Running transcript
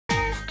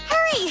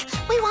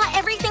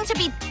going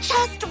to be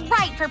just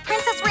right for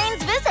Princess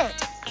Rain's visit.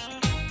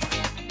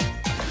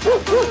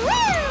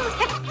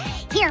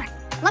 Here,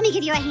 let me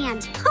give you a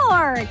hand.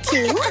 Or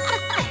two.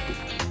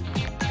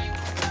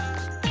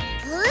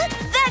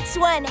 That's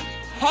one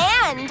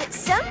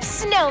handsome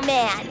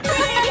snowman.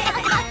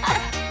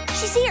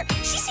 She's here.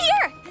 She's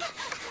here.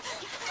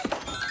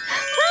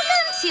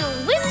 Welcome to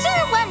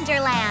Winter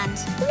Wonderland.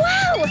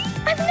 Wow!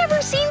 I've never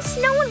seen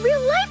snow in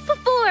real life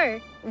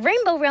before.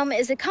 Rainbow Realm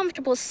is a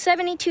comfortable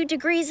 72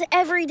 degrees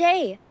every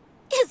day.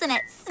 Isn't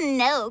it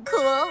snow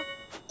cool?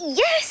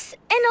 Yes,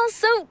 and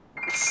also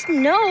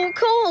snow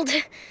cold.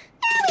 We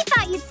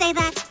thought you'd say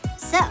that.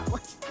 So,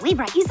 we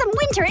brought you some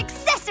winter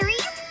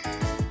accessories.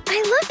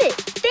 I love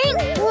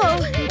it. Whoa.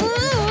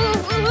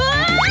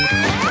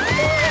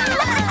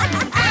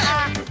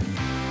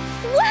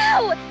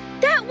 Wow!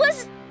 That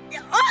was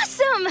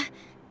awesome!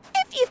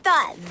 If you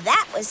thought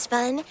that was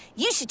fun,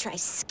 you should try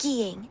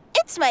skiing.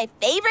 It's my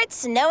favorite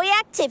snowy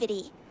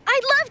activity.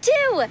 I'd love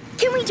to!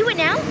 Can we do it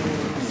now?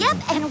 Yep,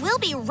 and we'll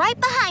be right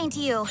behind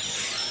you.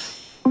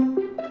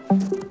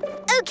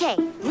 Okay,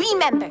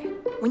 remember,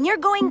 when you're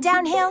going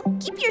downhill,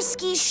 keep your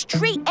skis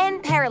straight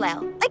and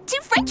parallel, like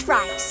two French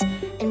fries.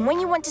 And when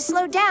you want to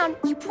slow down,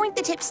 you point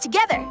the tips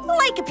together,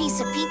 like a piece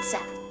of pizza.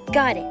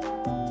 Got it.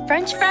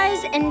 French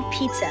fries and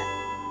pizza.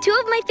 Two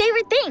of my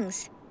favorite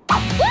things.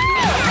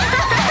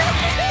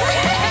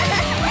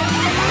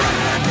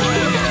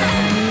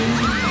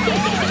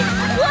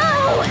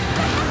 Whoa!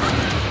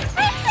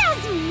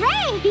 Princess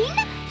Rain,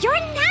 you're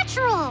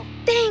natural.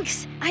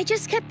 Thanks. I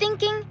just kept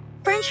thinking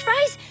French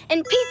fries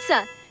and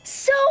pizza.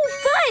 So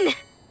fun!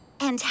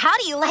 And how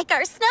do you like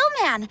our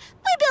snowman?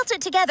 We built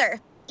it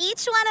together.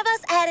 Each one of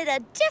us added a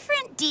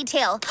different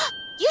detail.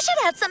 You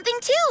should add something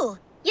too.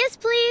 Yes,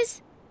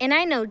 please. And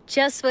I know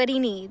just what he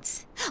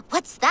needs.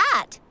 What's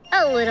that?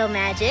 A little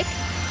magic.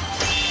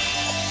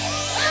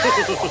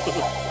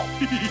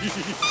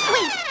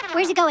 Wait,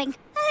 where's it going?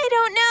 I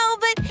don't know,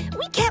 but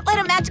we can't let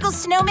a magical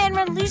snowman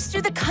run loose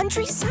through the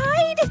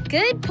countryside.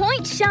 Good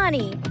point,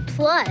 Shawnee.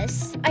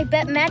 Plus, I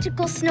bet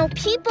magical snow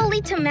people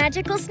lead to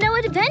magical snow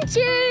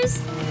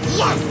adventures.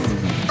 Yes!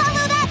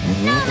 Follow that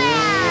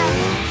snowman!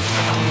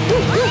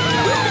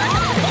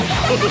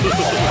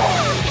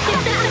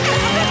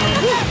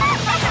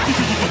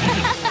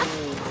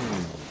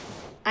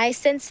 I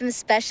sensed some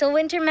special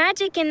winter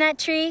magic in that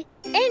tree.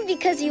 And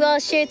because you all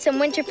shared some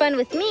winter fun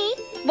with me,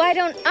 why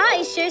don't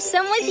I share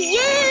some with you?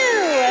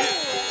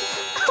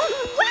 Oh,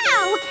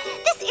 wow!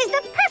 This is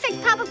the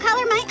perfect pop of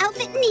color my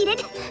outfit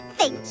needed.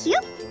 Thank you.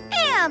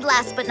 And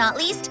last but not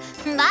least,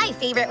 my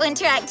favorite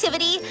winter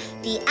activity,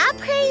 the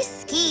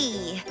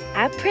après-ski.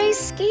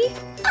 Après-ski?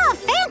 A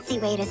fancy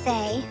way to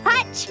say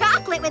hot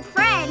chocolate with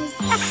friends.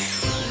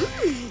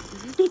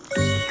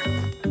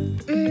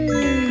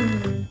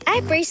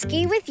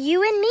 Après-ski with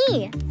you and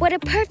me. What a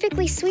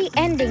perfectly sweet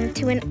ending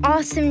to an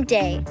awesome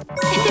day.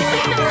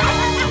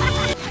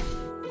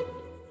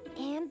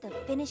 And the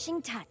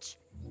finishing touch.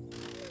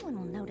 No one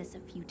will notice a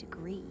few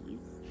degrees.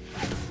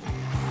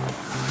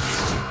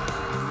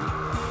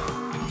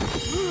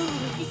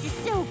 This is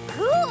so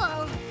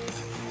cool.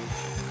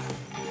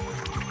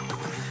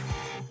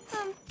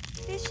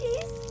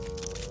 Fishies?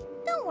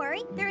 Don't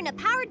worry, they're in a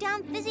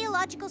powered-down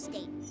physiological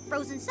state.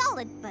 Frozen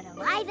solid, but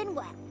alive and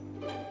well.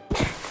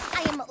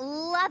 I am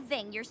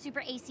loving your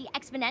Super AC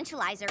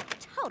exponentializer.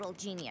 Total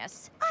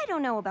genius. I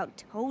don't know about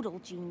total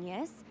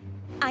genius.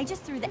 I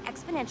just threw the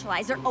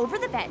exponentializer over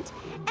the vent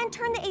and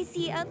turned the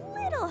AC a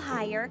little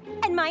higher,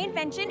 and my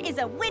invention is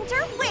a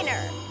winter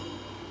winner.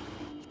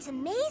 It's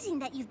amazing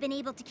that you've been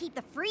able to keep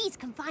the freeze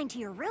confined to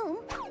your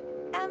room.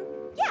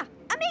 Yeah,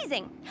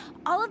 amazing.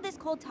 All of this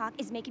cold talk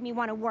is making me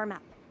want to warm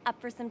up. Up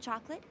for some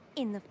chocolate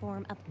in the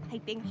form of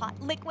piping hot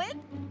liquid?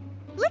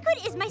 Liquid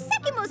is my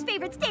second most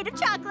favorite state of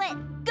chocolate.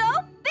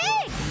 Go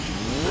big!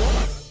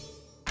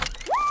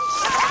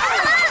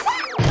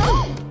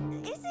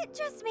 Is it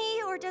just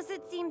me, or does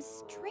it seem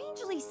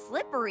strangely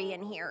slippery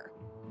in here?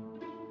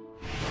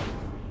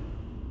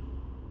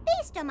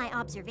 Based on my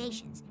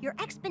observations, your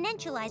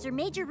exponentializer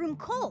made your room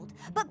cold,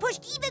 but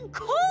pushed even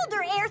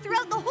colder air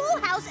throughout the whole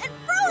house and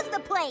froze the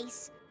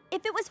place.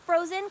 If it was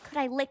frozen, could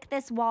I lick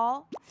this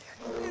wall?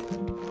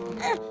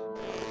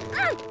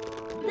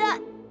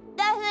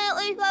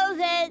 Definitely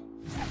frozen.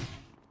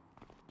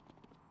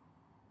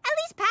 At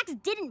least Pax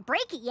didn't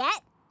break it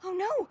yet. Oh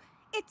no,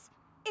 it's,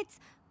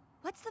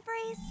 what's the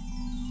phrase?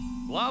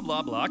 Blah,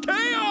 blah, blah.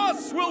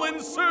 Chaos will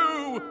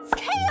ensue!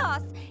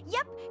 Chaos!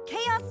 Yep,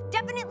 chaos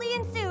definitely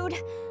ensued.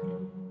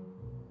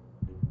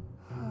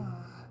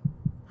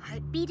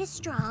 Heartbeat is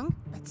strong,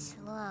 but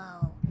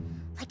slow.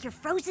 Like your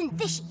frozen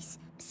fishies.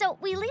 So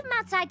we leave them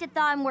outside to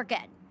thaw and we're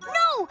good.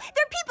 No!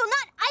 They're people,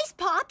 not ice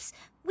pops!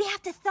 We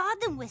have to thaw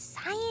them with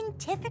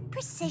scientific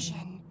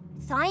precision.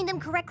 Thawing them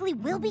correctly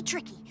will be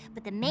tricky,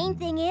 but the main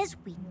thing is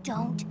we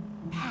don't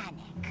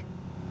panic.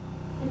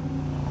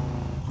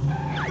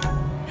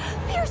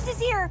 Pierce is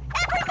here!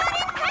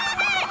 Everybody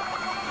panic!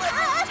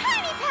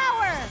 Tiny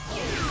power!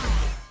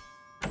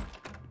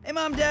 Hey,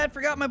 Mom, Dad,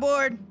 forgot my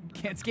board.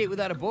 Can't skate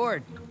without a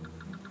board.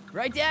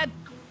 Right, Dad?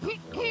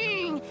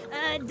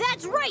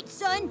 That's right,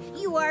 son.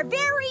 You are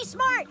very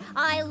smart.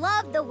 I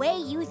love the way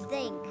you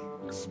think.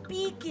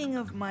 Speaking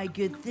of my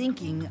good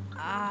thinking,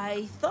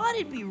 I thought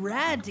it'd be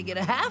rad to get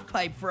a half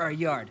pipe for our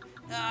yard.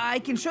 I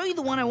can show you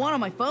the one I want on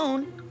my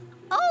phone.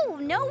 Oh,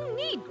 no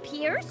need,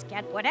 Pierce.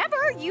 Get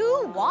whatever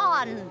you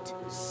want.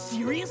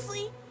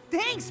 Seriously?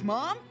 Thanks,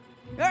 Mom.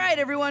 All right,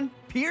 everyone,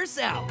 Pierce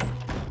out. That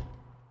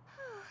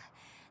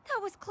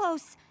was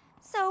close.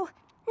 So,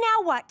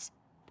 now what?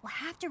 We'll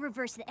have to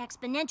reverse the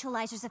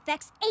exponentializer's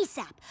effects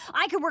ASAP.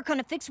 I can work on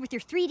a fix with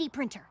your 3D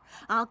printer.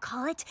 I'll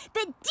call it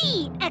the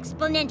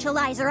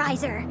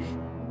de-exponentializer-izer.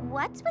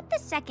 What's with the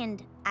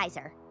second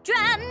Izer?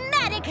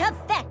 Dramatic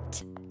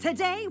effect!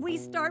 Today, we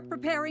start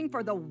preparing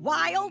for the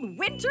Wild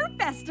Winter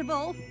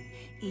Festival.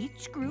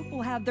 Each group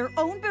will have their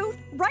own booth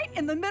right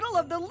in the middle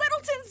of the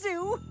Littleton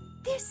Zoo.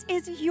 This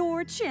is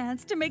your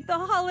chance to make the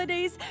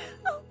holidays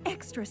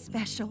extra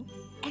special.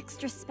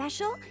 Extra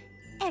special?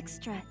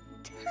 Extra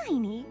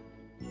tiny?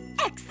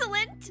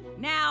 Excellent!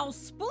 Now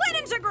split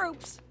into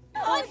groups.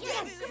 Oh,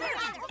 yes!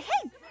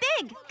 Hey,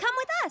 Big, come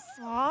with us.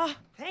 Aw,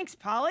 thanks,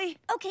 Polly.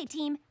 Okay,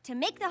 team, to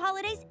make the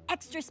holidays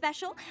extra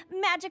special,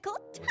 magical,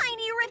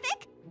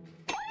 tiny-rific.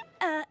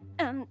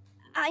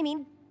 I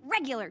mean,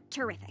 regular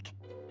terrific.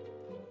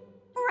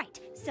 Right,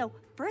 so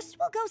first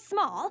we'll go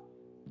small.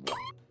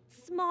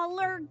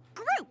 Smaller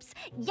groups.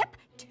 Yep,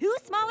 2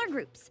 smaller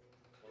groups.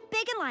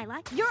 Big and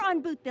Lila, you're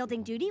on booth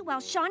building duty while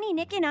Shawnee,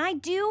 Nick, and I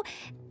do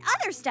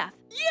other stuff.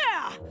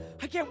 Yeah!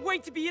 I can't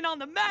wait to be in on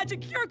the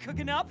magic you're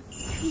cooking up.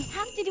 We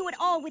have to do it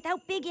all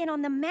without Big in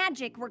on the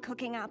magic we're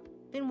cooking up.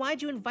 Then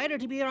why'd you invite her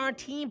to be on our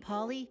team,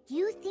 Polly?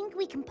 You think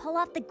we can pull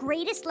off the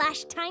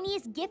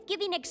greatest/tiniest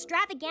gift-giving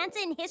extravaganza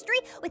in history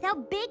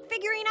without Big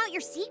figuring out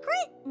your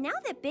secret? Now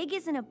that Big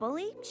isn't a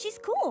bully, she's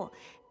cool.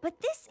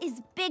 But this is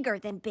bigger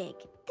than Big.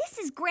 This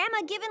is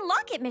Grandma giving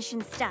locket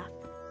mission stuff.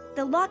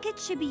 The locket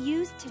should be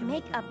used to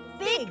make a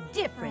big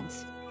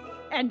difference.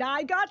 And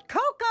I got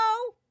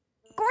Coco.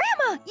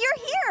 Grandma, you're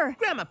here!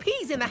 Grandma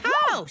P's in the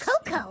house!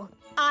 Coco.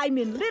 I'm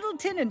in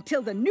Littleton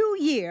until the new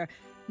year.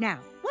 Now,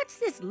 what's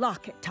this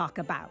locket talk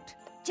about?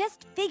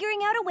 Just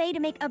figuring out a way to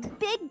make a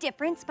big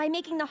difference by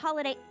making the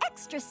holiday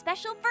extra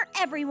special for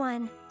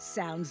everyone.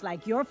 Sounds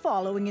like you're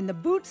following in the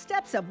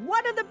footsteps of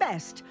one of the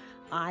best.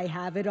 I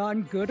have it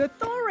on good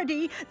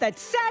authority that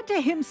Santa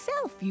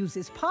himself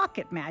uses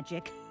pocket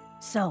magic.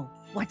 So,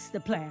 what's the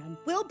plan?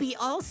 We'll be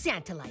all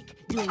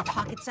Santa-like, doing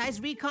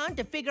pocket-sized recon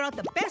to figure out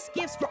the best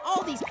gifts for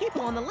all these people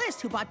on the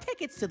list who bought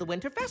tickets to the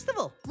Winter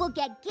Festival. We'll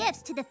get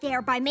gifts to the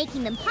fair by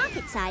making them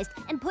pocket-sized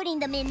and putting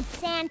them in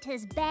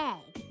Santa's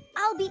bag.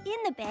 I'll be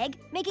in the bag,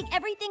 making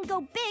everything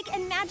go big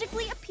and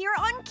magically appear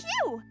on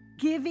cue.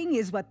 Giving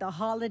is what the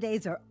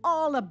holidays are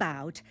all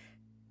about.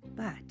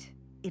 But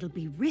it'll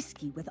be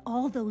risky with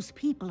all those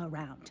people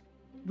around.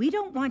 We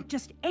don't want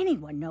just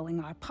anyone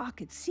knowing our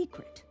pocket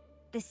secret.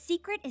 The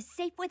secret is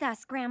safe with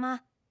us, Grandma.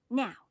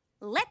 Now,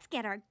 let's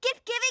get our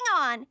gift-giving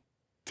on.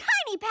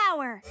 Tiny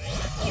power!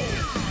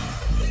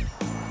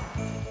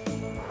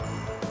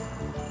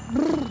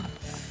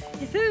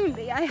 If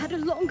only I had a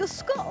longer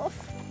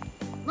scarf.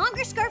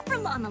 Longer scarf for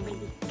Llama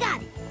Lady.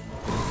 Got it.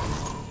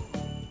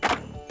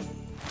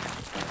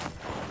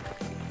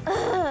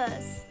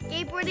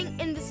 Skateboarding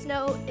in the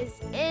snow is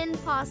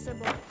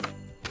impossible.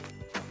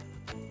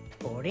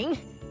 Boarding?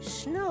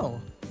 Snow?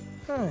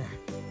 Huh.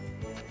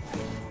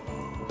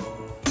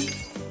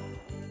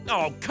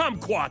 Oh,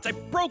 kumquats! I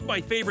broke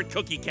my favorite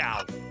cookie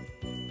cow.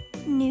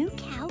 New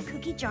cow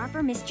cookie jar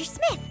for Mr.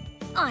 Smith.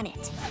 On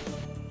it.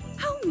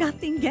 Oh,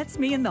 nothing gets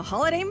me in the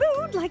holiday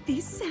mood like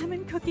these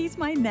salmon cookies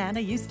my Nana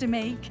used to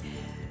make.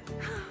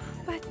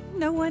 But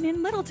no one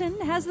in Littleton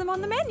has them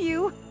on the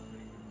menu.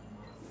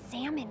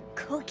 Salmon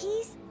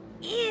cookies?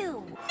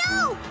 Ew!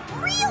 No!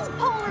 Real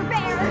polar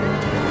bear!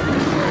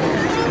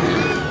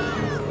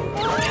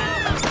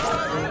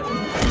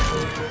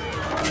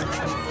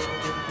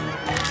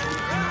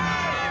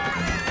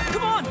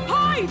 Come on,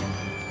 hide!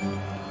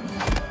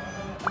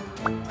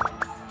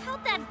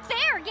 How'd that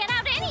bear get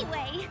out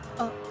anyway?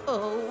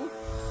 Uh-oh.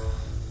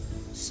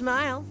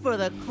 Smile for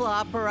the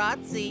claw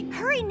parazzi.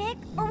 Hurry, Nick,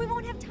 or we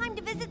won't have time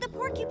to visit the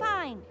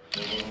porcupine.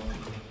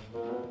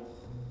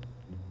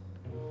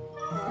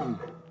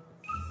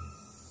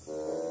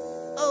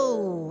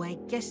 Oh, I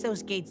guess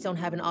those gates don't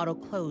have an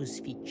auto-close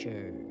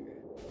feature.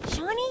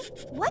 Shawnee,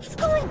 what's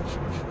going...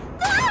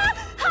 Ah!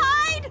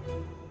 Hide!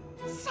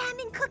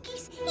 Salmon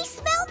cookies! He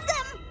smelled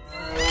them!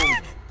 Ah!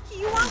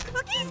 You want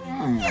cookies?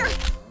 Here,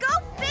 go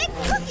big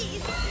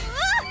cookies!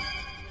 Ah!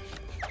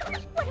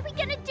 What are we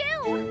gonna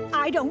do?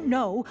 I don't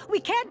know. We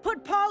can't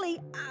put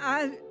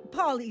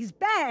Polly's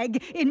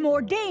bag in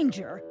more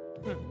danger.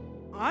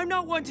 I'm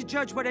not one to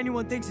judge what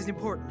anyone thinks is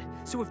important.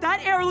 So if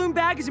that heirloom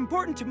bag is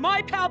important to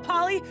my pal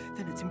Polly,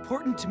 then it's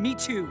important to me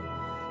too.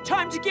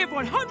 Time to give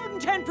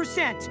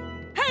 110%.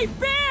 Hey,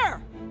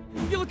 bear!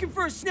 You looking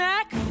for a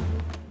snack?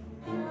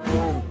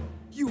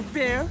 You a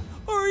bear?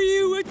 Or are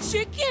you a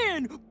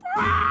chicken?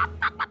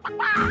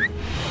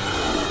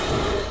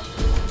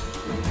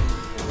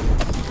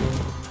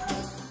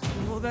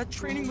 Well, that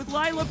training with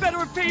Lila better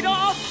have paid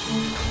off!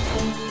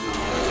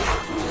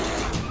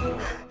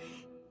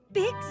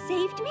 Big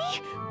saved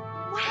me?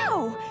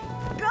 Wow!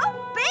 Go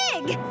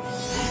Big!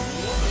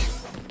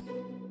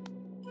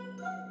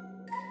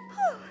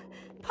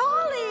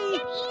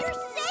 Polly! You're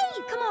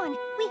safe! Come on,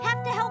 we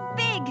have to help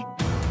Big!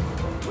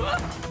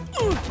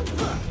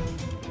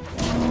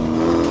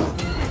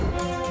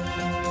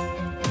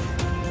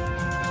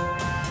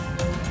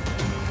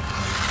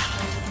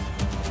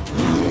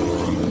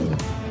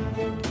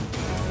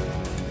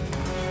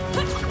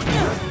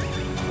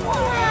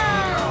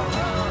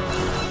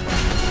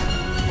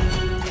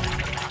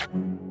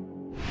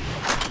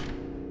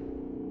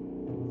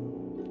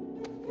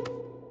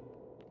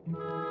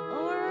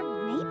 Or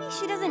maybe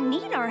she doesn't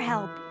need our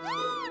help.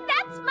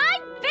 That's my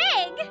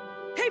Big!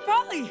 Hey,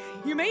 Polly!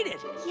 You made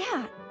it!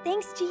 Yeah,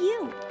 thanks to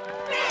you.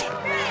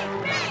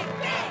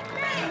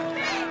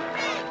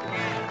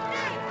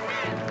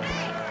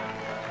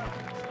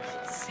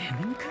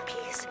 Salmon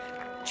cookies?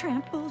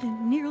 Trampled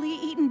and nearly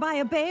eaten by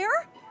a bear?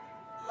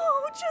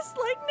 Oh, just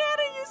like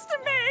Nana used to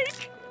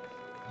make!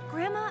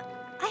 Grandma,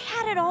 I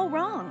had it all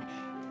wrong.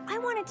 I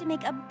wanted to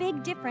make a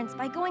big difference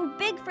by going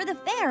big for the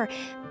fair,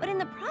 but in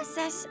the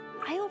process,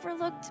 I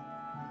overlooked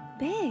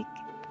Big.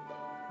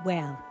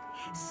 Well,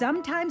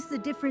 sometimes the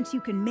difference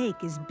you can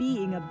make is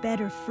being a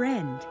better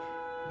friend.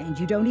 And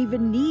you don't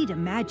even need a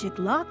magic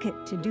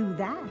locket to do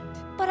that.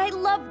 But I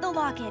love the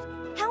locket.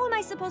 How am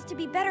I supposed to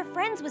be better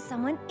friends with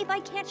someone if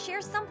I can't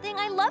share something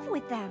I love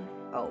with them?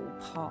 Oh,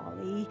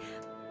 Polly,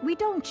 we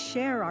don't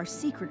share our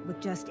secret with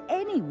just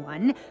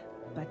anyone,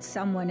 but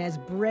someone as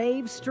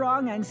brave,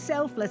 strong, and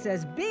selfless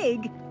as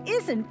Big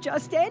isn't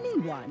just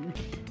anyone.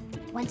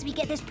 Once we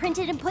get this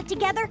printed and put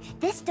together,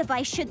 this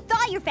device should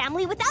thaw your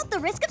family without the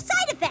risk of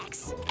side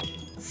effects.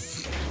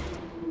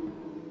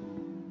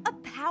 A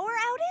power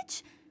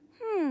outage?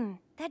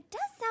 That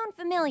does sound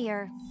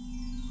familiar.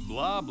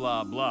 Blah,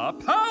 blah, blah.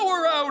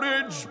 Power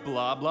outage!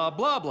 Blah, blah,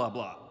 blah, blah,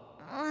 blah.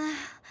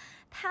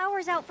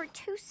 Power's out for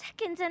 2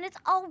 seconds and it's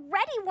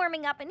already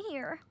warming up in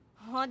here.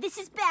 Oh, this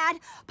is bad.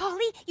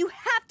 Polly, you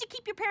have to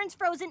keep your parents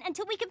frozen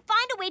until we can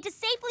find a way to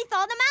safely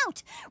thaw them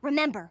out.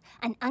 Remember,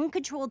 an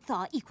uncontrolled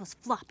thaw equals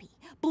floppy,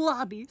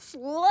 blobby,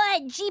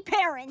 sludgy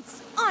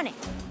parents. On it.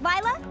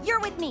 Lila, you're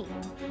with me.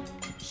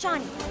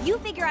 Shawnee, you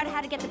figure out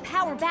how to get the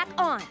power back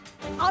on.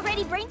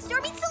 Already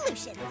brainstorming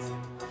solutions.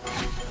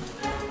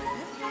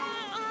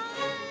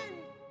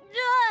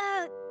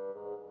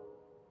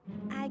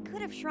 I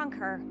could have shrunk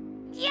her.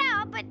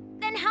 Yeah, but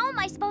then how am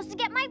I supposed to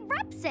get my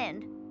reps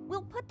in?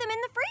 We'll put them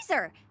in the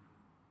freezer.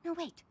 No,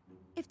 wait.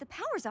 If the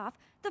power's off,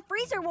 the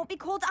freezer won't be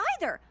cold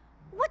either.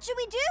 What should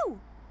we do?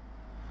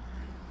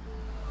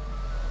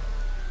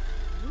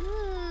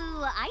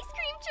 Ooh, ice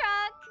cream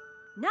truck.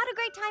 Not a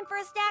great time for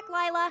a snack,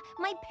 Lila.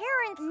 My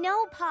parents...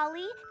 No,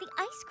 Polly. The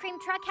ice cream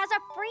truck has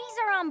a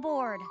freezer on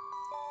board.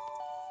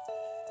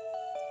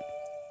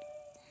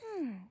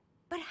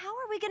 But how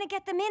are we gonna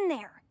get them in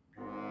there?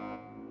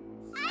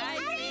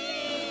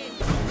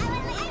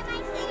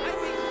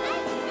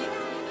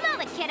 Move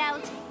it,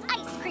 kiddos.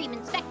 Ice cream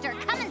inspector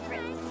coming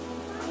through.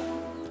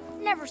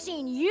 Never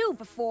seen you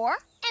before.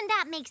 And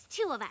that makes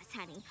 2 of us,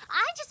 honey.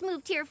 I just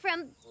moved here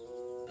from...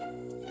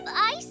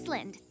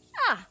 Iceland.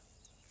 Ah,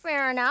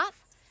 fair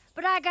enough.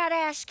 But I gotta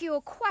ask you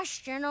a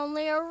question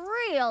only a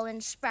real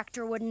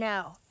inspector would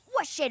know.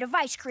 What shade of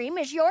ice cream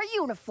is your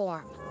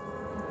uniform?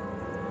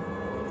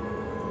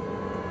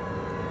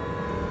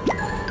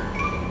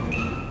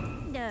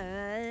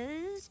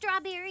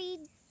 Strawberry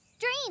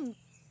dream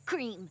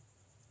cream.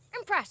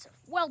 Impressive.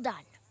 Well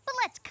done. But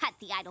let's cut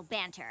the idle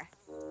banter.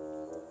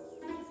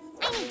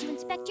 I need to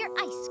inspect your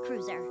ice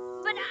cruiser.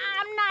 But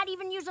I'm not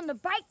even using the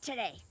bike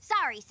today.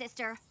 Sorry,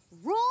 sister.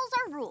 Rules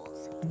are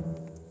rules.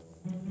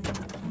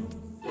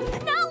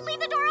 No, leave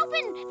the door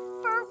open!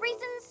 For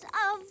reasons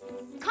of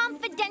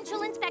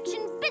confidential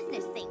inspection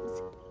business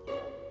things.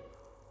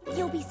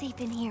 You'll be safe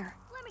in here.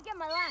 Let me get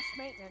my last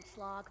maintenance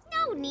log.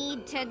 No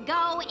need to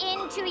go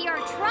into your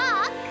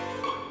truck.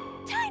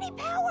 Tiny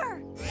power!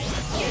 Come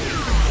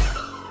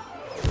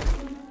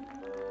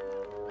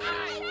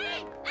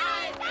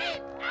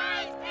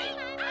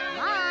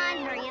on,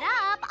 hurry it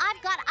up.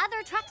 I've got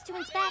other trucks to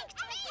inspect.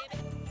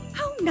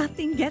 Oh,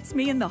 nothing gets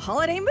me in the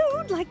holiday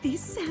mood like these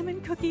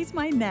salmon cookies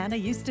my Nana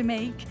used to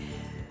make.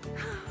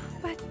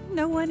 But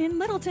no one in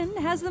Littleton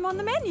has them on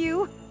the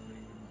menu.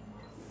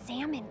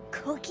 Salmon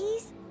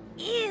cookies?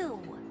 Ew!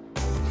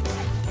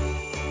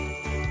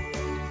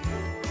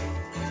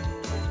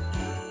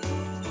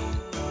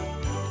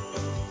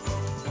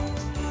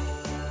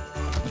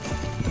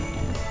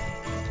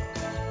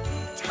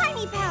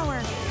 Tiny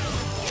power!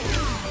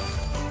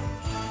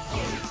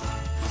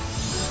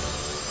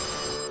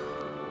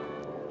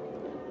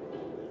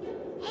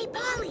 Hey,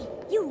 Polly,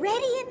 you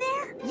ready in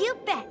there? You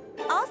bet.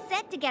 All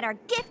set to get our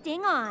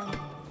gifting on.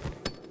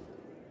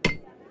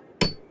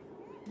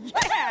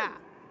 Yeah!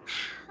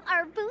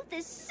 Our booth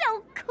is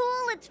so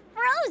cool, it's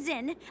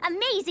frozen.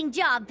 Amazing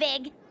job,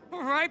 Big.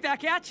 Right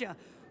back at ya.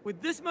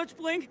 With this much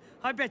bling,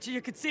 I bet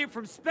you could see it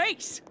from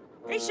space.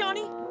 Hey,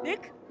 Shawnee,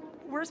 Nick,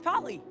 where's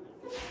Polly?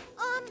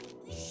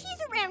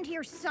 She's around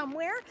here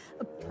somewhere.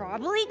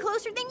 Probably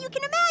closer than you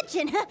can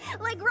imagine.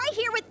 Like right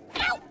here with...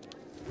 Ow!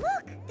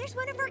 Look, there's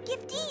one of our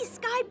giftees,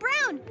 Sky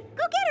Brown.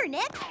 Go get her,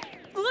 Nick.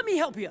 Let me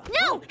help you.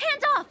 No,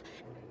 hands off.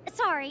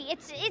 Sorry,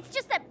 it's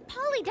just that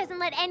Polly doesn't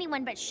let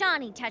anyone but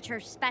Shawnee touch her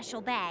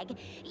special bag.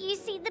 You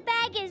see, the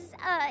bag is,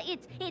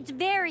 it's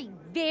very,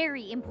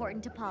 very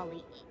important to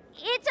Polly.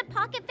 It's a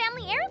Pocket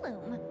family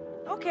heirloom.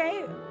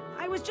 Okay,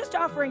 I was just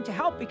offering to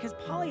help because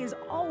Polly is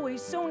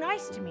always so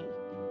nice to me.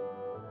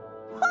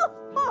 Ho,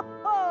 ho,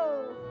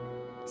 ho!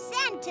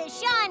 Santa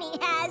Shawnee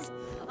has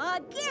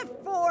a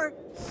gift for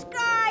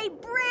Sky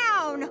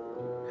Brown.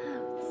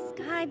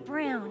 Sky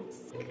Brown,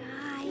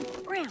 Sky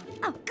Brown.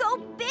 Oh, go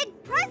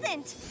big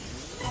present!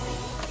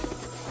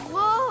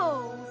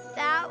 Whoa,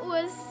 that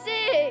was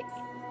sick.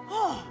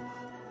 Oh,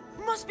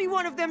 must be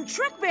one of them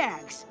trick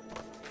bags.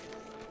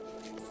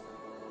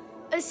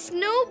 A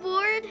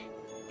snowboard?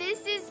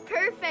 This is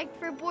perfect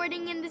for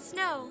boarding in the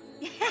snow.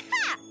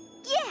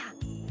 Yeah!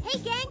 Hey,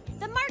 gang,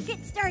 the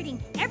market's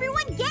starting.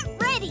 Everyone get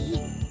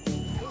ready!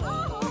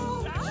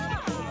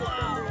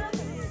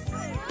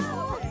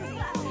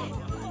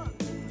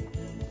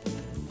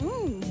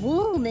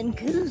 Warm and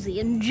cozy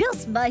and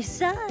just my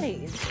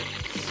size.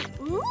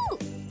 Ooh!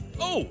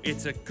 Oh,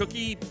 it's a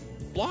cookie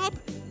blob?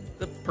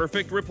 The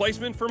perfect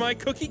replacement for my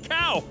cookie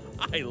cow.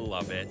 I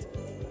love it.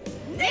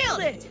 Nailed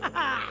it!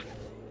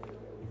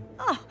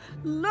 Oh,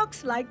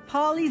 looks like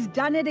Polly's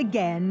done it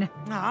again.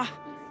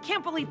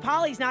 Can't believe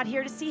Polly's not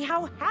here to see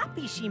how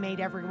happy she made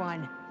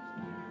everyone.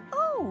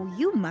 Oh,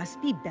 you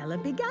must be Bella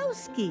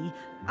Bigowski.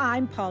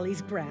 I'm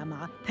Polly's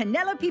grandma,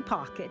 Penelope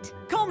Pocket.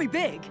 Call me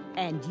Big.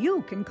 And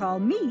you can call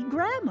me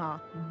Grandma.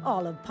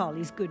 All of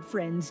Polly's good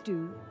friends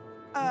do.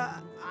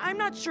 I'm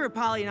not sure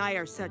Polly and I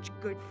are such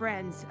good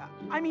friends.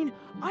 I mean,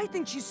 I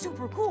think she's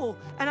super cool,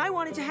 and I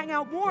wanted to hang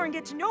out more and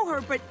get to know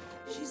her, but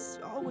she's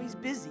always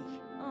busy.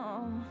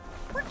 Oh.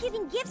 We're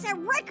giving gifts at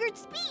record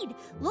speed.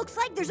 Looks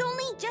like there's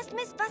only just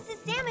Miss Fuss's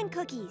salmon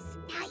cookies.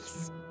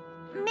 Nice.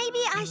 Maybe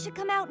I should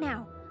come out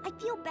now. I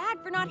feel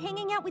bad for not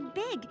hanging out with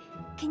Big.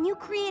 Can you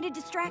create a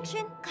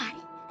distraction? Got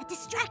it. A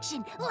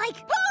distraction,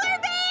 like Polar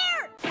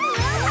Bear!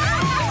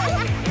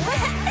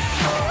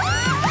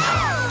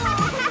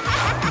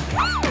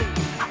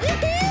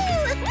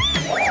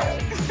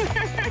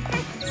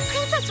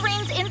 Princess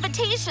Rain's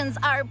invitations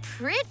are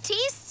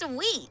pretty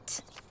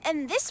sweet.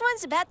 And this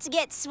one's about to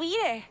get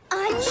sweeter. A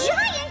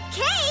giant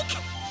cake?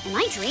 Am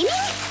I dreaming?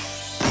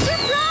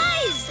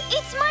 Surprise!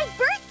 It's my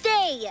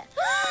birthday!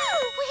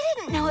 We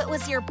didn't know it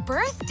was your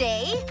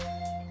birthday.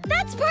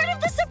 That's part of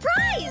the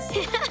surprise!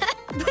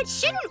 But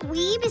shouldn't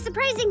we be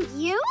surprising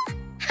you?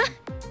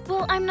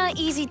 Well, I'm not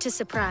easy to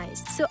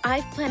surprise, so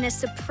I've planned a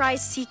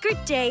surprise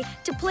secret day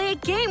to play a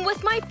game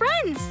with my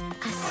friends.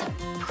 A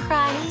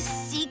surprise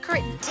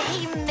secret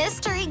day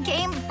mystery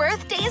game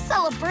birthday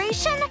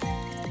celebration?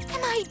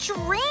 Am I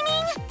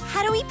dreaming?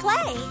 How do we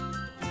play?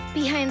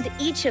 Behind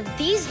each of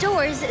these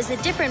doors is a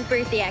different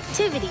birthday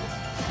activity,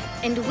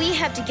 and we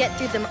have to get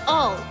through them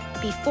all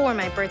before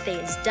my birthday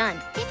is done.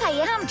 If I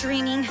am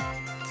dreaming,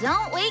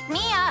 don't wake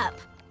me up.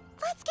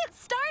 Let's get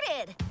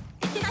started.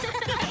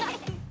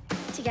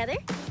 Together?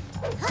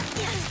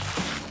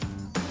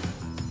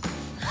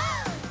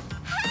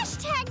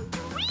 Hashtag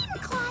Dream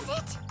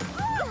Closet.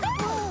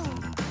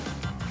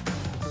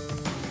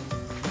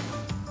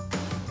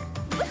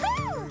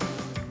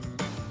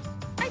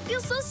 I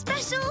feel so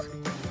special.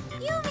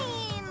 You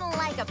mean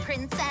like a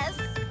princess?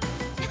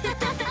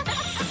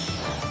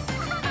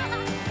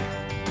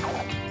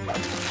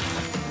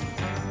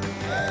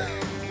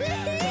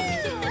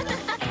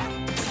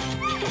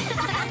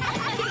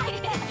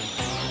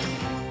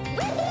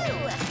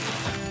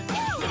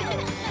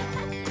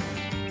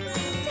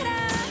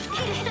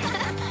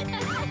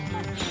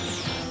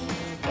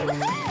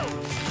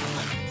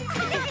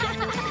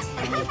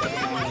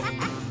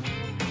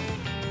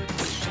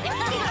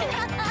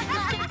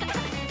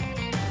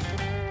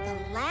 The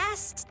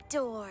last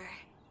door.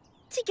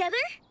 Together?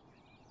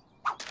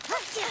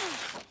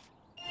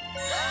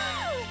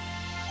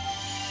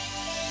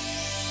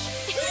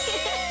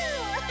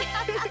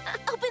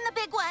 Open the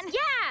big one. Yeah!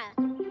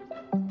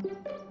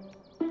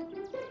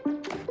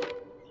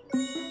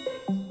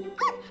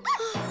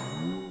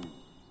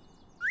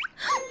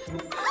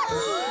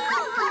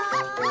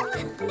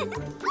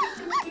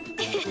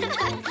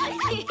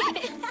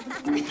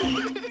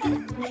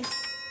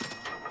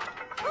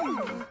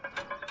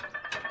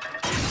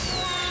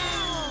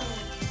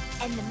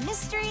 And the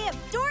mystery of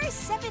door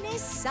 7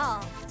 is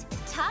solved.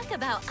 Talk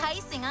about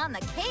icing on the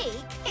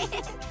cake.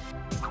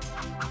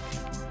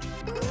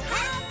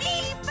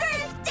 Happy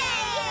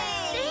birthday!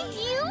 Thank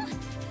you!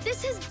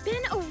 This has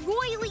been a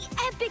royally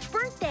epic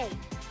birthday.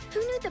 Who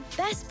knew the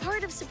best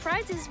part of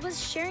surprises was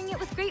sharing it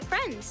with great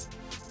friends?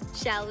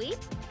 Shall we?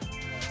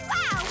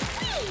 Wow!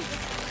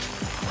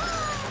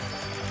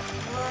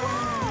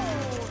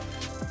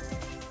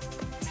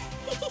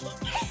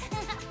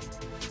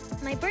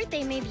 My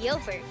birthday may be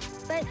over,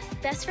 but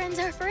best friends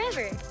are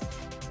forever.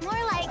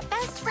 More like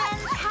best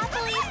friends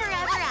happily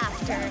forever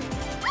after.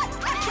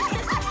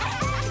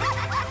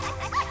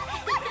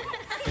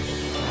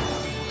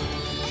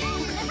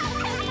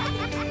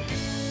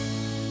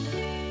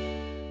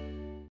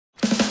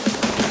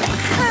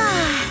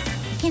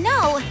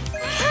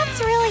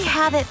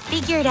 have it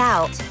figured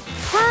out.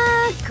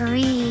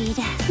 Agreed.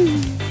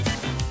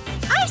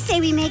 I say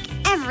we make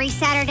every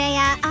Saturday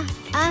a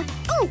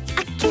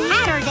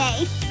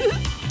Catterday.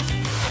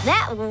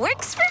 That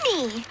works for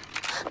me.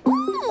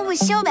 Ooh, a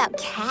show about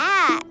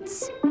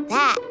cats.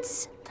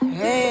 That's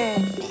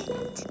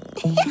perfect.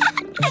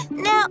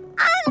 Now,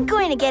 I'm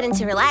going to get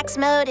into relax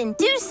mode and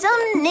do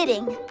some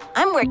knitting.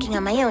 I'm working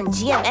on my own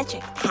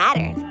geometric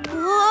pattern.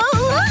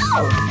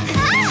 Whoa!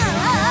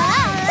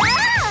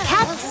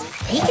 Cats,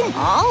 they can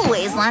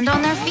always land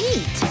on their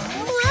feet.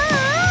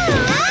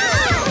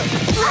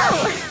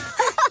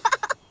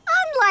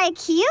 Unlike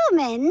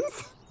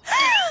humans.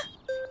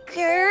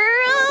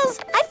 Girls,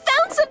 I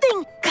found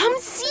something. Come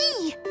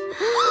see.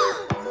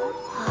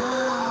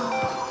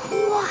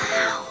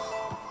 Wow.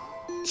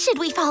 Should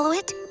we follow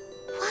it?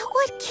 What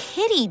would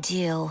Kitty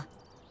do?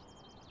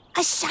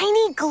 A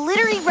shiny,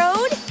 glittery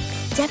road?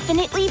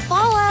 Definitely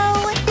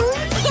follow.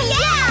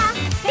 Yeah!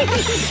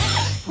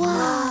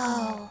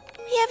 Whoa.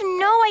 We have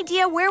no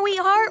idea where we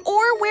are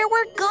or where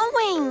we're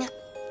going.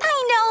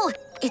 I know.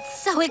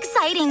 It's so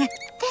exciting.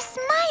 This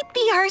might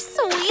be our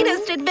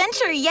sweetest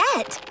adventure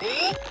yet.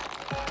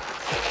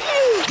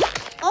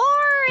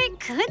 Or it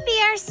could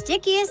be our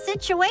stickiest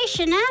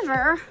situation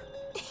ever.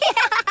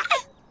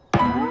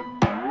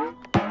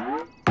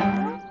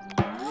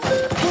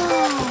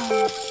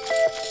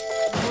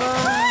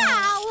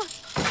 Wow!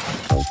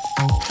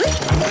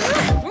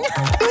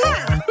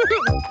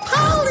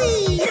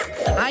 Polly!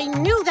 I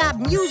knew that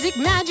music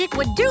magic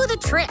would do the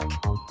trick.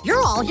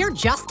 You're all here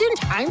just in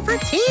time for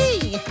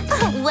tea.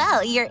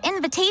 Well, your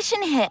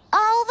invitation hit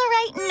all the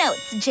right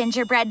notes,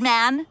 gingerbread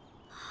man.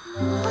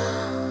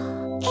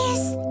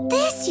 Is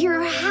this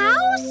your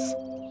house?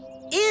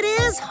 It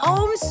is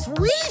home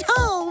sweet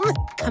home.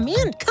 Come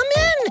in, come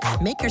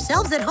in. Make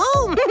yourselves at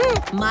home.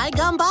 My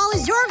gumball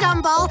is your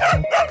gumball.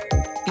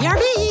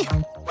 BRB.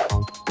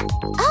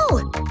 Oh,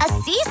 a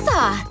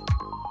seesaw.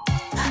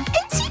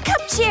 And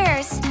teacup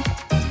chairs.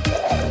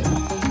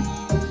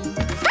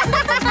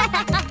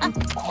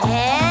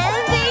 And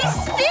they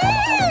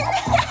spin!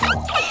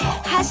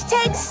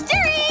 Hashtag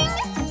stirring!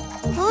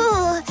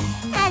 Ooh,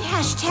 and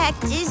hashtag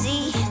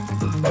dizzy.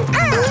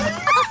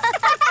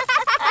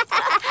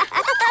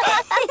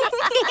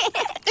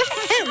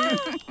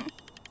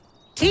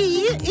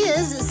 Tea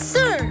is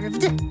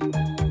served.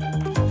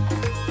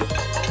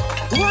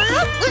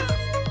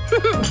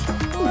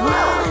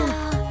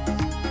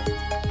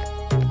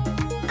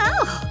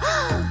 Oh,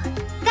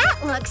 that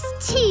looks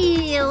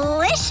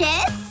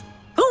delicious.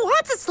 Who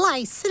wants a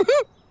slice?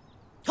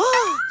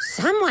 Oh,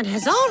 someone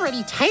has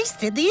already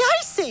tasted the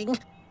icing.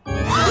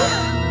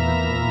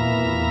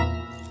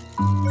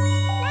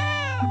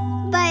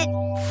 But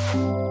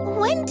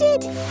When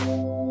did...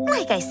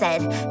 Like I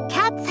said,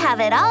 cats have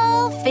it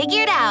all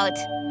figured out.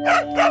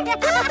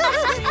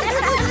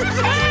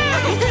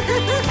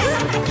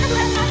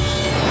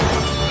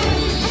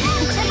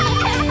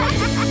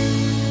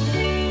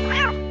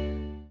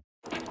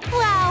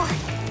 Wow,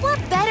 what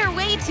better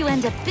way to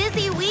end a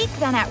busy week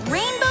than at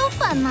Rainbow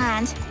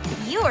Funland?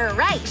 You were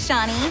right,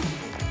 Shawnee.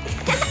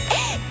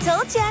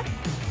 Told ya.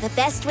 The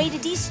best way to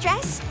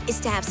de-stress is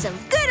to have some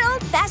good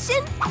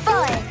old-fashioned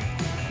fun.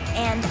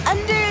 And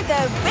under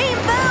the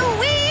rainbow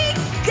we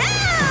go!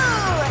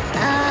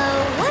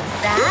 What's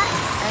that?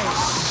 A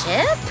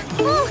ship?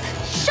 Oh,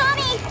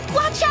 Shawnee,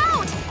 watch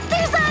out!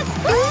 There's a...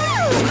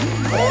 Whoa!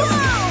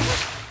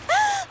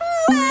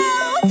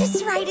 Wow,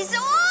 this ride is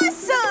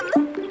awesome!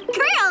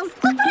 girls,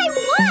 look what I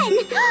won!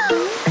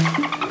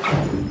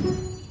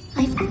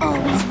 I've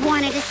always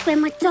wanted to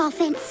swim with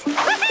dolphins.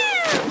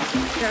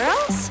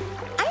 Girls,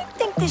 I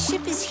think the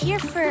ship is here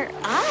for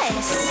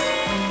us.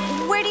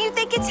 Where do you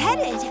think it's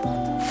headed?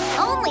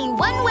 Only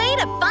one way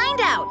to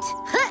find out.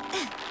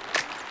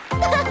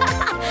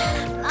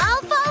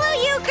 I'll follow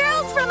you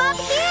girls from up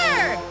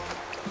here.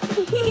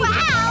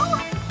 Wow!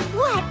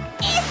 What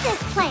is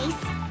this place?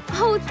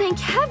 Oh, thank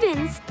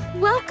heavens!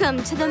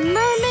 Welcome to the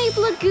Mermaid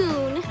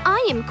Lagoon.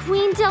 I am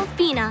Queen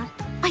Delphina.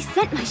 I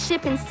sent my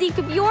ship in seek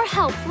of your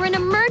help for an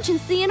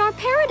emergency in our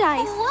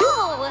paradise.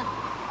 Whoa!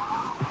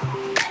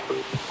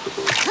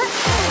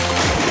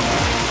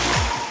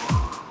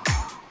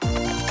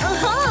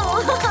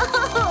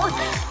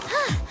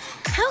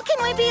 How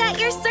can we be at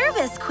your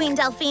service, Queen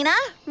Delphina?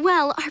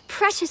 Well, our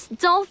precious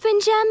dolphin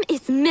gem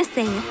is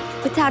missing.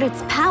 Without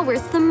its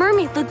powers, the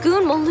Mermaid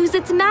Lagoon will lose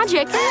its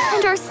magic,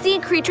 and our sea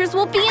creatures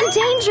will be in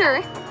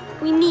danger.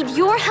 We need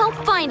your help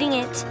finding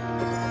it.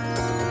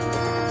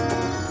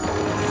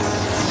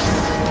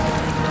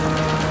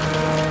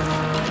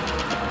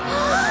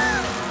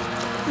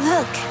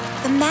 Look,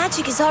 the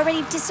magic is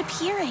already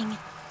disappearing.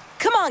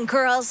 Come on,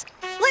 girls.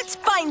 Let's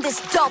find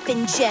this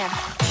dolphin gem.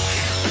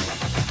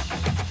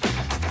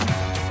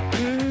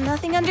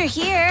 Nothing under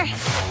here.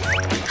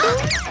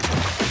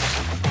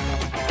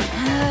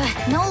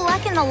 No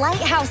luck in the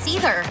lighthouse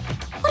either.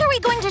 What are we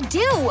going to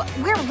do?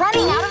 We're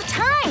running out of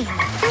time.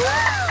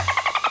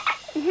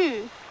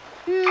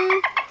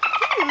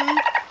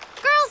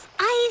 Girls,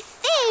 I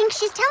think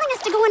she's telling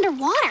us to go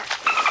underwater.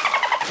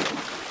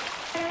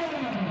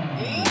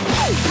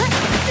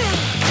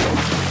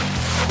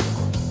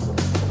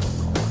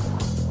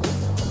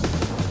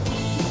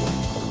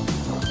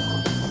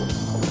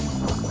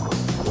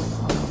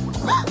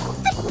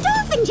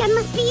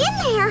 must be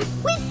in there.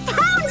 We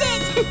found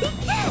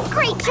it!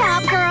 Great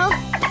job, girl.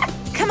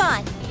 Come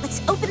on,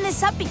 let's open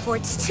this up before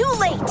it's too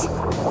late.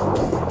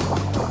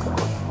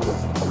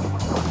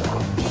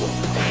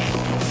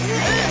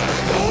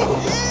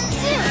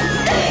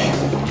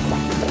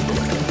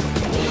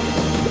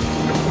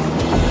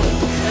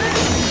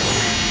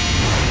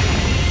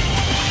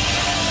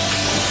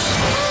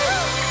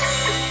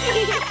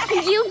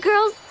 You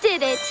girls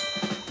did it!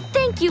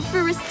 Thank you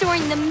for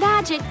restoring the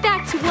magic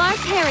back to our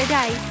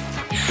paradise.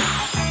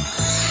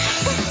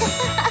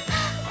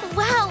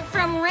 Wow,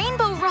 from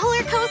rainbow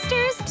roller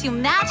coasters to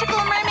magical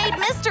mermaid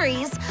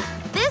mysteries,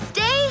 this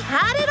day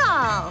had it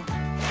all.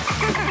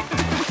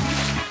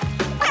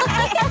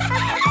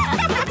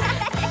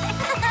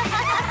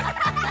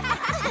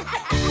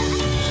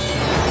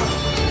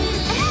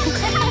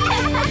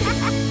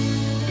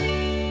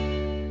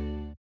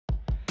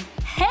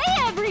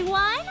 Hey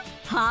everyone!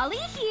 Polly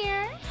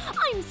here!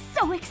 I'm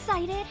so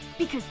excited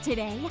because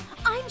today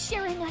I'm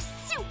sharing a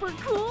super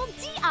cool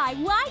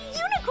DIY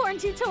unicorn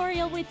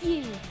tutorial with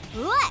you.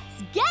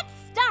 Let's get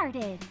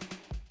started!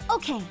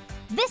 Okay,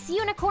 this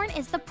unicorn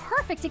is the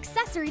perfect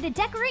accessory to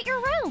decorate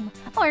your room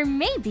or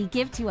maybe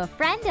give to a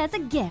friend as a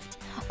gift.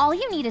 All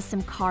you need is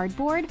some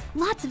cardboard,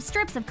 lots of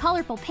strips of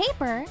colorful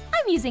paper,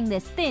 I'm using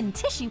this thin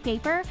tissue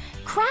paper,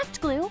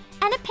 craft glue,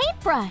 and a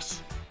paintbrush.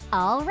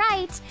 All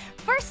right,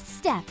 first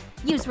step,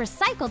 use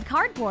recycled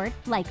cardboard,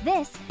 like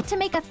this, to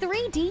make a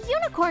 3D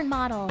unicorn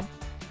model.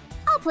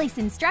 I'll place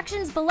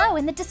instructions below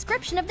in the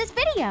description of this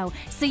video,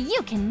 so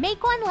you can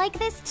make one like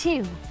this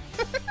too.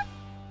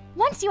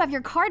 Once you have your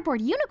cardboard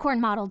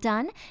unicorn model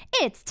done,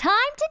 it's time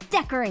to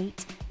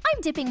decorate. I'm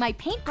dipping my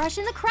paintbrush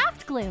in the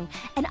craft glue,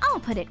 and I'll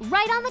put it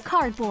right on the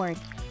cardboard.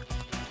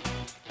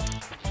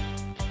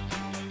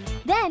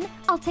 Then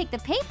I'll take the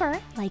paper,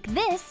 like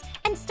this,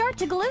 and start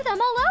to glue them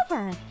all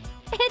over.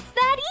 It's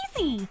that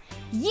easy!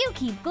 You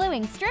keep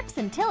gluing strips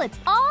until it's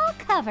all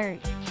covered.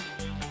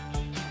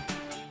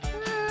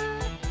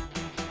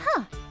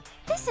 Huh,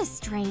 this is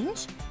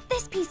strange.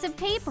 This piece of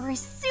paper is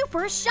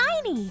super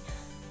shiny.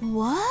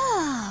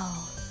 Whoa!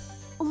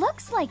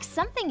 Looks like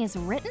something is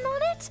written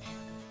on it.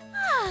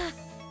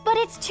 But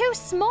it's too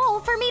small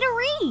for me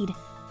to read.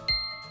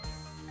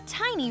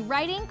 Tiny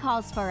writing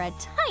calls for a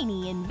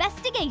tiny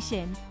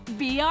investigation.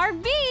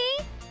 BRB!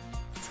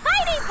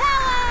 Tiny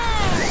Power!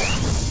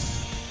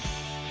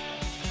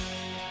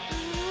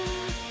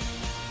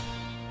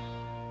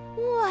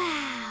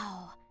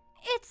 Wow!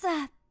 It's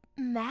a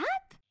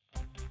map?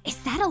 Is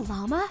that a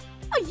llama?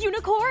 A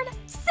unicorn?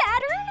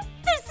 Saturn?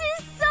 This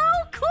is so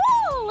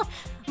cool!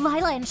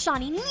 Lila and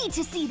Shawnee need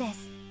to see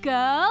this.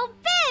 Go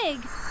big!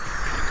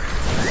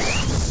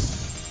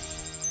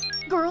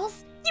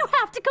 Girls, you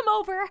have to come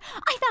over.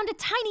 I found a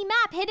tiny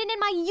map hidden in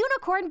my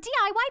unicorn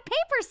DIY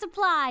paper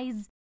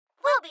supplies.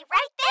 We'll be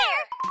right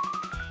there.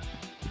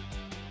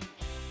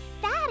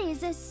 That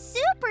is a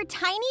super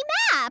tiny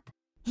map.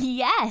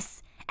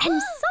 Yes,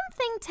 and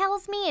something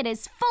tells me it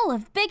is full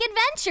of big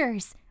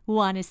adventures.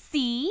 Wanna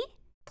see?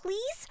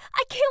 Please?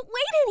 I can't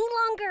wait any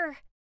longer.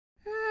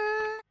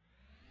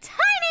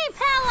 Tiny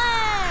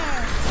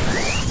Power!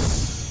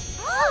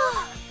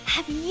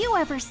 Have you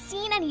ever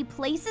seen any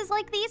places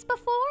like these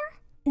before?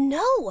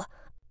 No.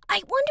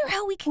 I wonder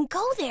how we can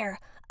go there.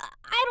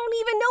 I don't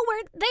even know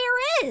where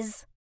there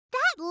is.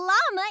 That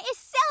llama is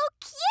so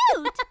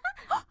cute.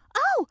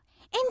 Oh,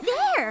 and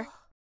there.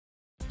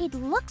 It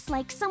looks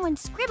like someone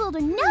scribbled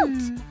a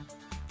note.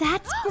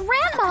 That's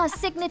Grandma's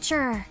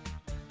signature.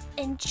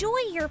 Enjoy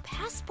your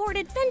passport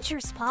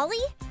adventures, Polly.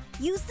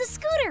 Use the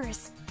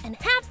scooters and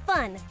have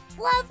fun.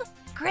 Love,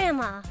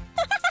 Grandma.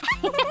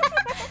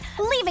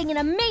 Leaving an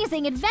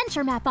amazing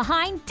adventure map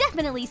behind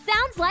definitely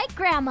sounds like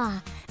Grandma.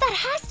 That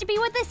has to be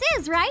what this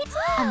is, right?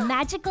 A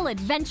magical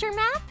adventure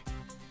map?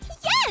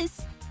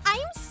 Yes! I'm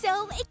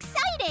so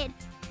excited.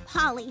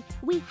 Polly,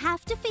 we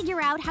have to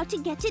figure out how to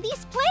get to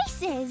these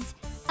places.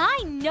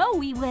 I know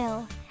we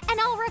will. And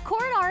I'll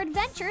record our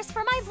adventures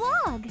for my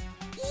vlog.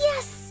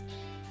 Yes!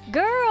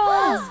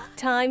 Girls,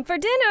 time for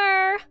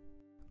dinner.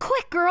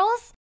 Quick,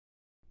 girls.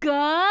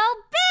 Go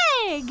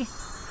big!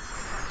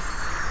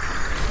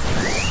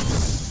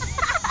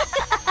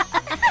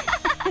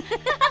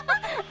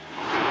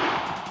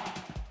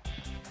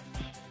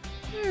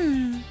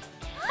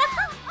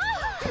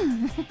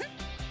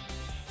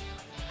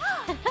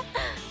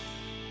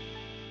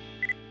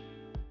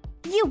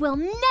 You will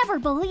never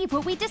believe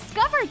what we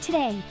discovered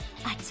today.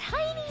 A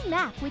tiny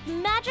map with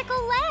magical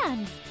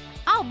lands.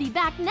 I'll be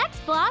back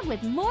next vlog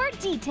with more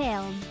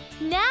details.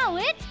 Now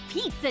it's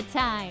pizza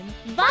time.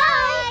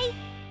 Bye!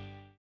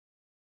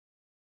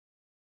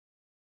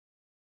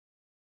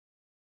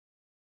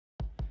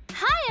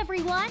 Hi,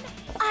 everyone!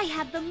 I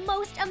had the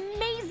most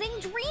amazing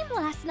dream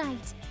last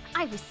night.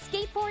 I was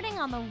skateboarding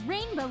on the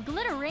rainbow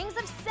glitter rings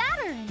of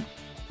Saturn.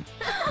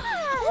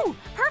 Ooh,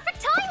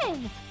 perfect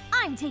timing!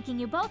 I'm taking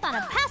you both on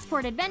a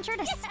passport adventure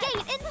to skate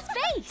in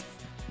space.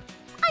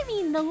 I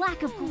mean, the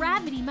lack of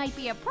gravity might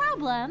be a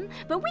problem,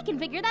 but we can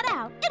figure that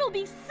out. It'll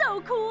be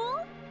so cool!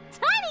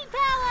 Tiny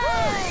Power!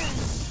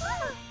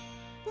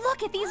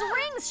 Look at these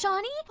rings,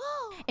 Shawnee.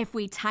 If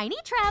we tiny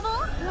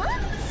travel...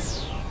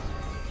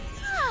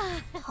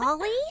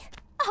 Polly?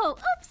 Oh,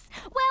 oops.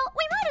 Well,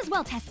 we might as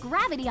well test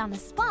gravity on the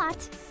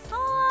spot.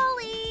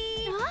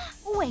 Polly!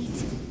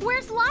 Wait,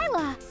 where's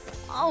Lila?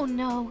 Oh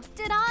no,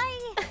 did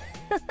I?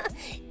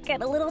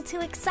 Get a little too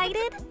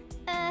excited?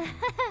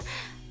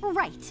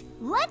 Right,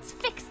 let's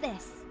fix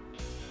this.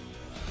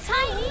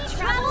 Tiny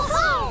travel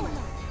home!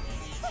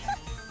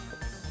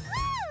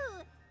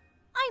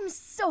 I'm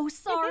so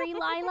sorry,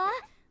 Lila.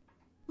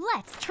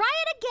 Let's try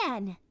it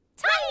again.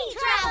 Tiny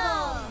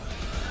travel!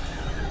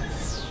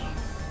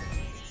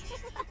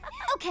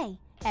 Okay,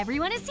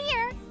 everyone is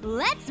here.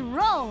 Let's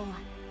roll.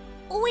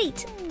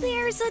 Wait,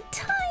 there's a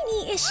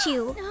tiny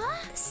issue.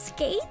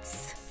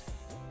 Skates?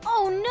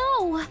 Oh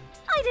no!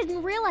 I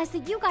didn't realize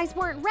that you guys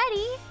weren't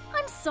ready.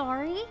 I'm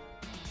sorry.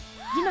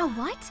 You know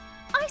what?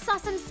 I saw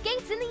some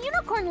skates in the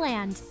Unicorn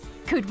Land.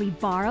 Could we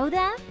borrow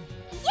them?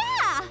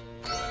 Yeah!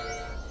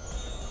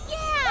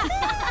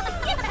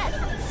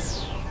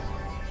 Yes!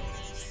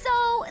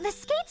 So, the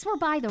skates were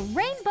by the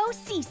Rainbow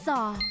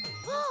Seesaw.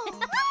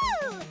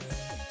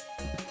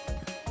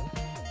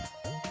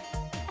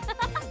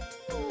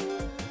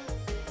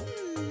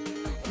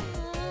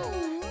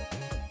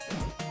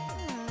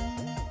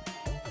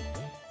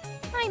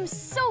 I'm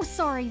so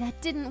sorry that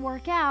didn't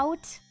work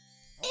out.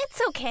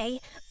 It's okay.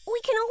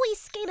 We can always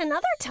skate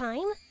another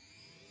time.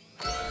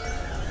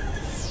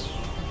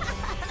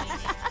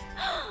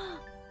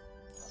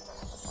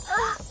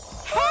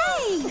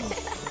 Hey!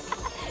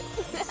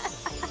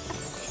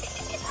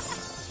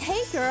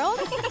 Hey, girls.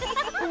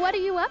 What are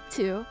you up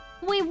to?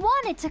 We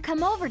wanted to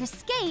come over to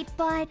skate,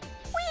 but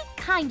we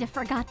kind of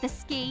forgot the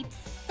skates.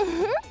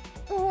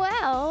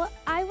 Well,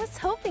 I was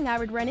hoping I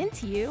would run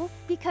into you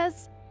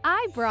because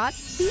I brought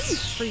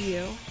these for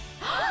you.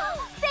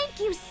 Thank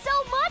you so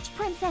much,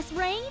 Princess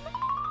Rain.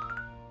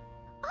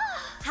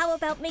 How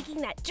about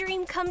making that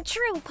dream come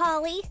true,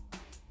 Polly?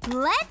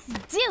 Let's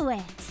do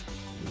it.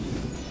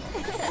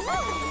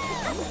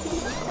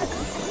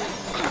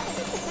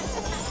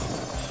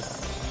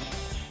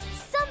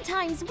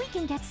 Sometimes we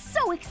can get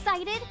so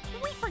excited,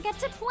 we forget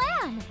to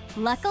plan.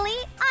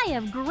 Luckily, I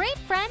have great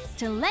friends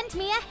to lend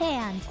me a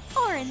hand.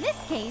 Or in this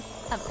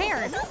case, a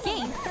pair of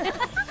skates.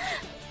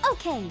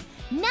 Okay,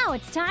 now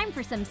it's time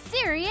for some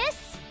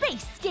serious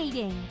space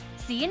skating.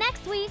 See you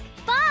next week.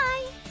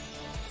 Bye!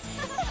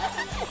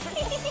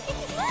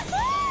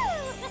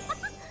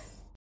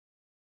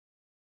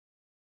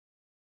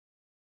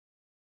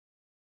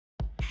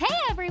 Hey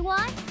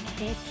everyone!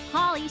 It's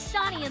Polly,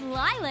 Shawnee, and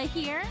Lila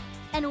here,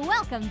 and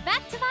welcome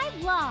back to my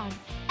vlog.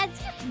 As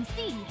you can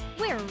see,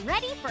 we're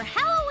ready for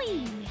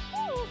Halloween.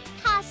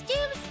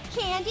 Costumes,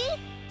 candy,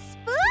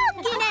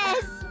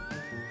 spookiness!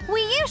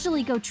 We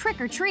usually go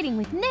trick-or-treating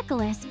with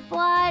Nicholas,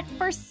 but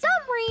for some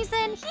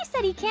reason, he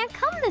said he can't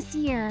come this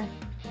year.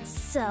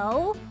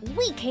 So,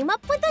 we came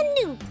up with a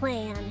new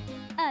plan.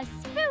 A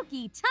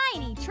spooky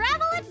tiny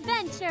travel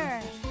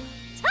adventure!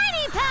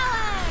 Tiny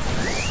Power!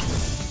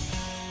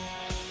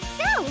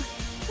 So,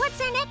 what's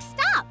our next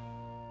stop?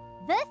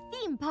 The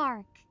theme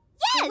park.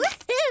 Yes!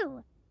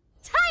 Woohoo!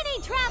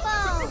 Tiny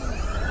travel!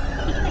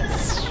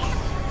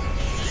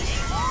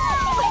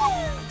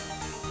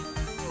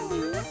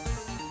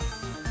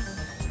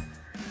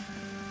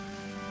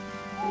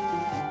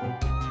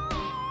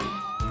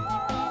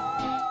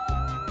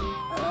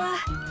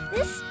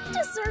 This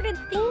deserted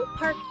theme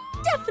park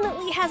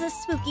definitely has a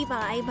spooky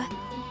vibe.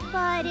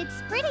 But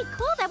it's pretty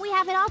cool that we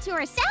have it all to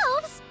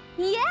ourselves.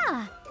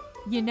 Yeah!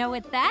 You know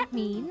what that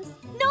means?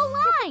 No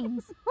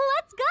lines!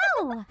 Let's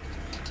go!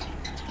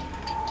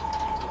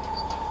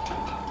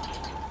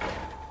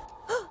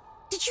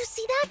 Did you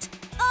see that?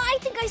 I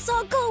think I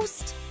saw a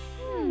ghost.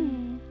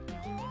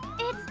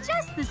 It's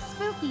just the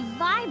spooky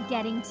vibe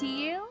getting to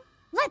you.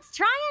 Let's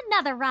try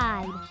another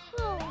ride.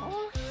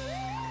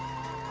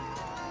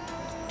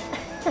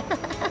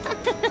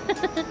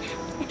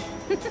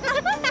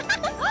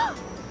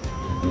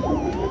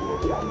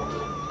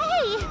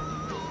 Hey!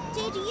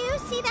 Did you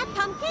see that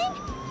pumpkin?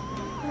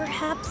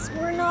 Perhaps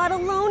we're not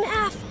alone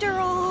after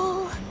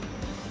all.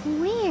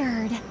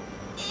 Weird.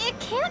 It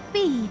can't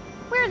be.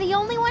 We're the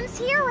only ones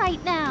here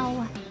right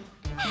now.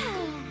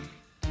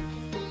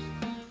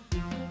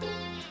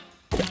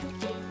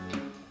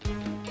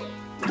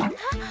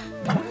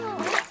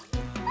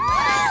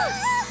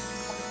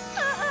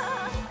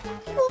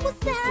 What was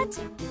that?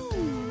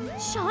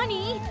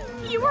 Shawnee,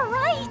 you were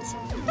right.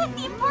 The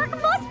theme park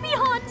must be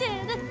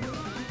haunted.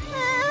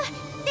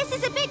 This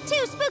is a bit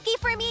too spooky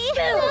for me.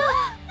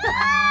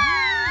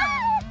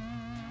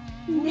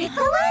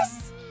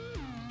 Nicholas?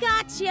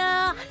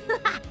 Gotcha!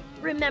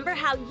 Remember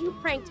how you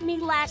pranked me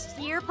last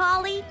year,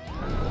 Polly?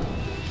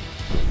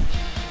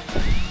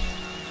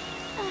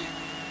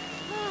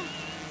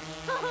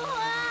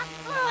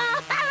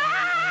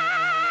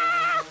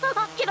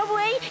 Get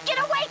away! Get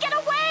away! Get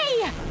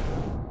away!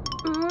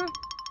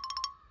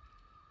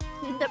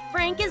 The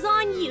prank is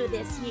on you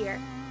this year.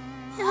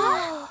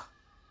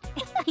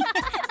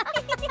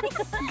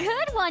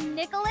 Good one,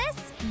 Nicholas.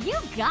 You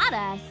got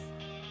us.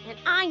 And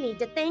I need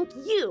to thank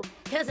you,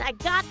 because I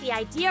got the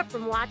idea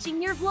from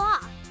watching your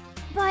vlog.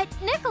 But,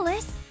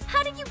 Nicholas,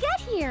 how did you get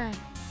here?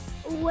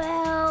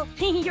 Well,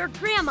 your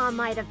grandma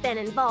might have been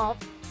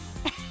involved.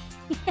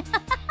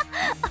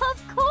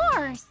 Of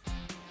course!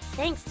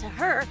 Thanks to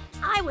her,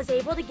 I was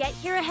able to get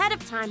here ahead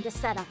of time to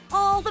set up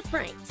all the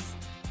pranks.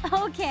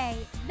 Okay,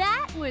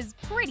 that was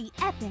pretty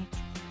epic.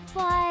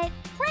 But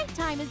prank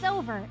time is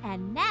over,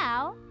 and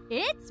now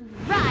it's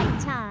ride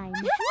time.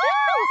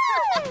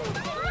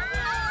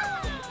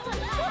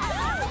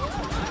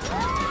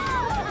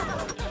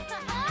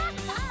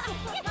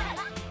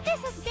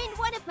 This has been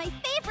one of my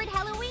favorite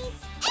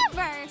Halloweens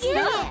ever!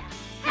 Yeah!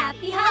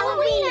 Happy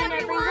Halloween,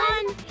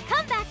 everyone!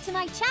 Come back to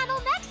my channel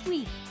next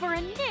week for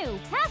a new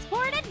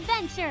Passport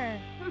adventure.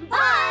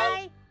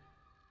 Bye!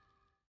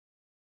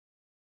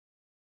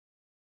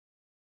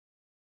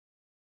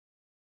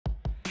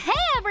 Hey,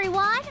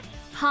 everyone!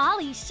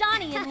 Polly,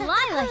 Shawnee, and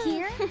Lila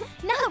here.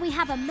 Now that we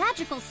have a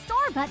magical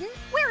store button,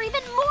 we're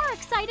even more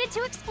excited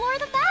to explore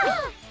the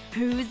map.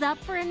 Who's up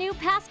for a new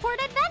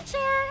Passport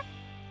adventure?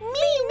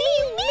 Me!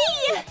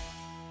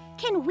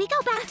 Can we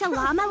go back to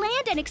Llama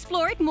Land and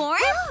explore it more?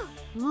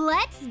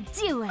 Let's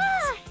do it!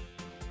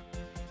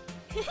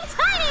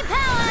 Tiny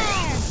power!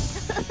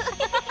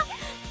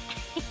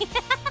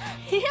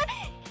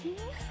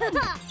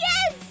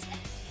 Yes!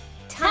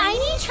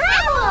 Tiny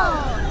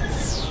travel!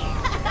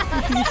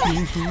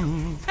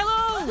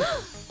 Hello!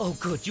 Oh,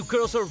 good. You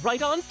girls are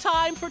right on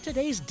time for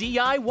today's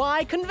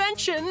DIY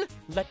convention.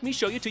 Let me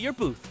show you to your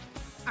booth.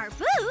 Our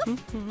booth?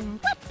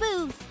 What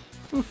booth?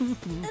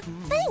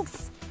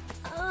 Thanks.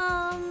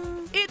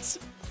 It's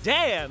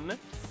Dan.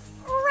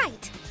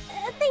 Right.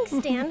 Thanks,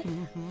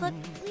 Dan. But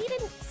we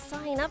didn't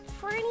sign up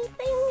for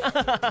anything.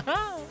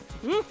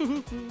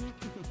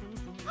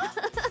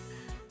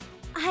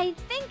 I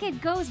think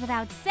it goes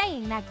without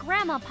saying that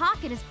Grandma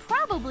Pocket is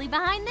probably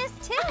behind this,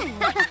 too.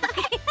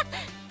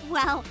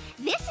 Well,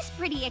 this is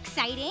pretty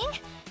exciting.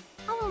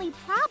 Only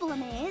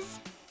problem is,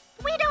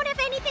 we don't have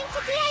anything to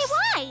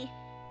DIY.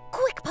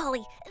 Quick,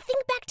 Polly,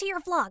 think back to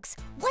your vlogs.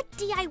 What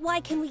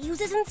DIY can we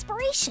use as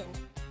inspiration?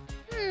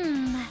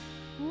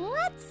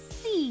 Let's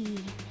see.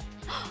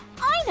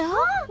 I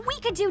know! We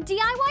could do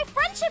DIY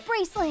friendship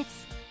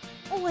bracelets!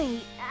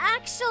 Wait,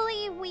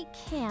 actually, we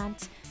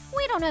can't.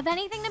 We don't have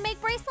anything to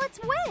make bracelets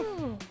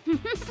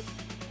with.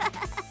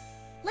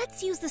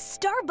 Let's use the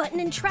star button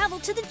and travel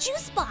to the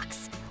juice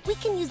box. We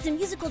can use the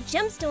musical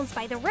gemstones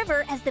by the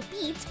river as the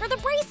beads for the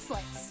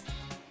bracelets.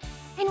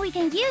 And we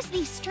can use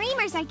these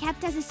streamers I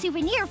kept as a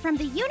souvenir from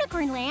the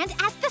Unicorn Land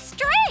as the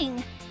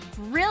string.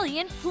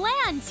 Brilliant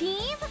plan,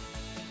 team!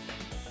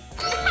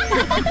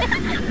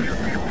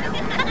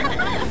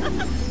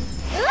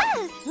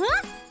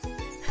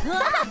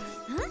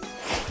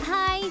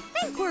 I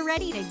think we're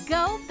ready to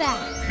go back.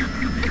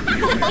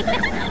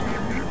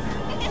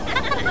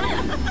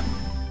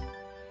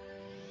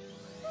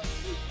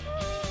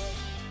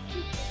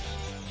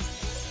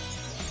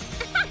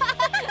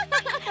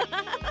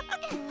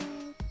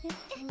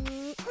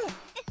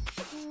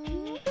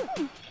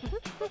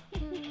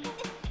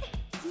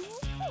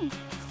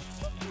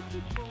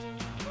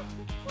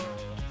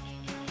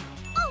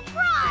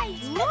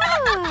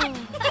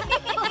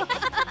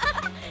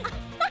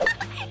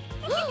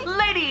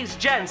 Ladies,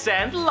 gents,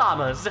 and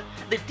llamas,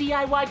 the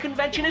DIY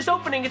convention is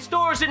opening its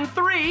doors in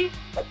 3,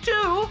 2,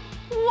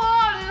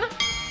 1.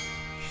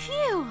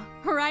 Phew,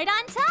 right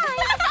on time.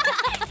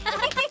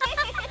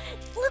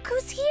 Look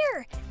who's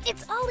here.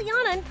 It's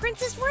Aliana and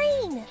Princess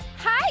Rain.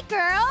 Hi,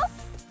 girls.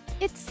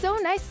 It's so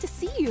nice to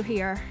see you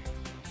here.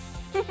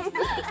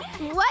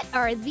 What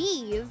are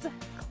these?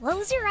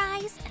 Close your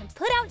eyes and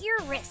put out your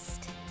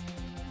wrist.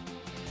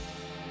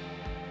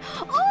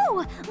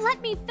 Oh, let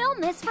me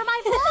film this for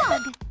my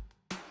vlog.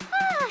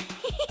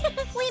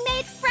 We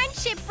made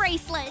friendship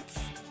bracelets.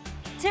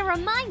 To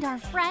remind our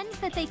friends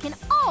that they can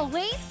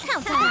always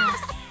count on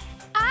us.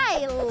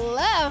 I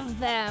love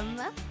them.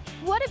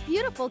 What a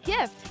beautiful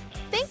gift.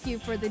 Thank you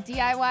for the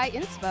DIY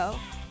inspo.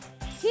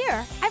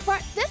 Here, I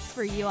brought this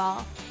for you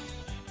all.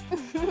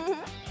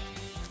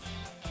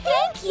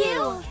 Thank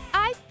you.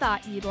 I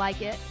thought you'd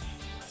like it.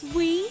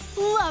 We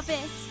love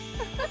it.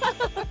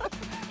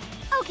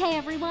 Okay,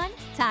 everyone,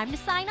 time to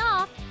sign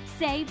off.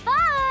 Say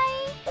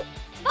bye.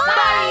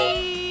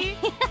 Bye!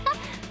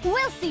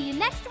 We'll see you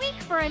next week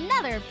for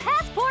another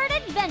Passport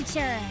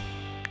adventure.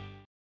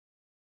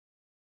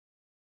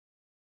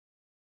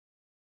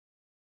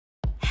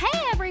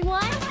 Hey,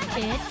 everyone,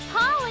 it's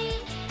Polly.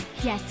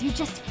 Guess who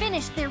just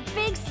finished their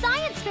big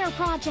science fair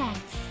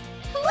projects?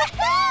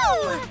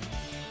 Woohoo!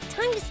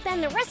 Time to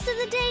spend the rest of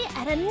the day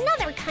at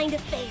another kind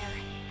of fair.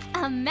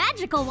 A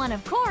magical one,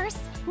 of course.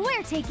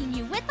 We're taking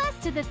you with us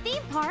to the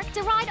theme park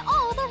to ride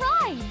all the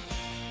rides.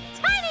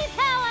 Tiny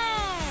Power!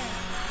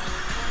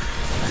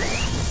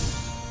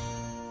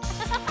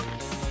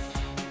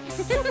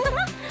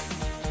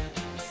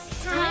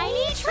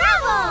 Tiny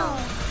Travel!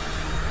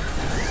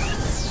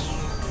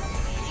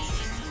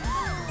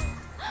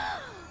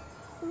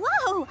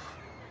 Whoa!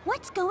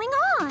 What's going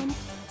on?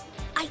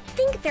 I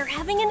think they're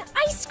having an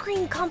ice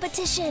cream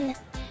competition.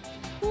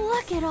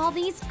 Look at all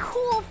these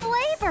cool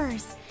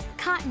flavors.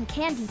 Cotton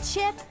candy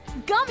chip,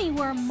 gummy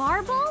worm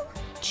marble,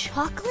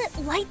 Chocolate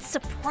light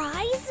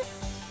surprise?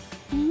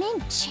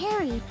 Mint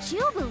cherry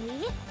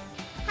jubilee?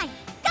 I've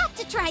got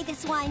to try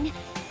this one.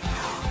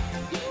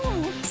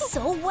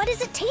 So what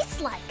does it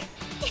taste like?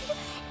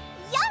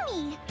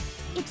 Yummy!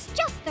 It's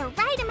just the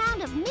right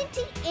amount of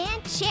minty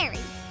and cherry.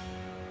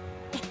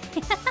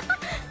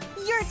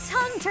 Your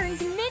tongue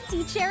turns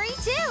minty cherry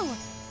too.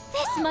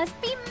 This must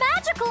be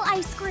magical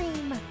ice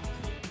cream.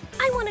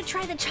 I want to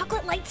try the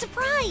chocolate light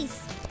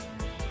surprise.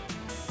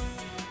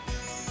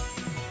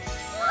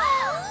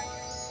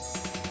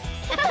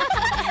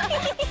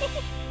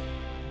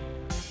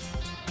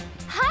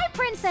 Hi,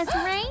 Princess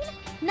Rain.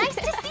 Nice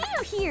to see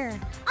you here.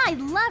 I'd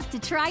love to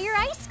try your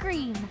ice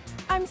cream.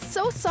 I'm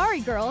so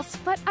sorry, girls,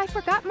 but I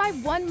forgot my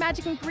one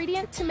magic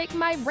ingredient to make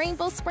my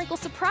rainbow sprinkle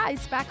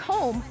surprise back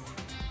home.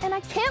 And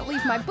I can't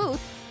leave my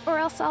booth, or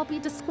else I'll be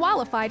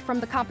disqualified from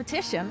the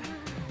competition.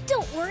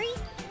 Don't worry,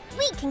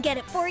 we can get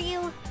it for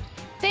you.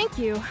 Thank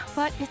you,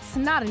 but it's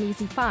not an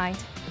easy find.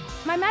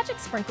 My magic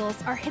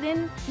sprinkles are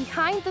hidden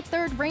behind the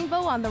third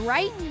rainbow on the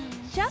right,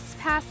 just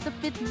past the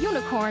fifth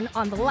unicorn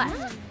on the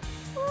left.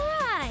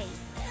 Right,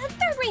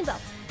 third rainbow,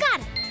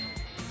 got it.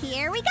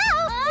 Here we go!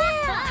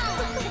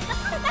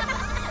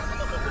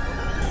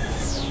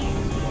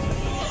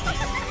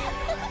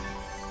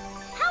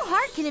 How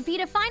hard can it be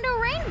to find a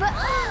rainbow?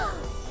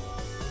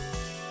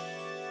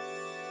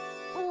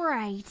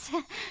 Right.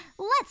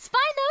 Let's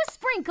find those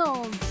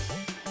sprinkles.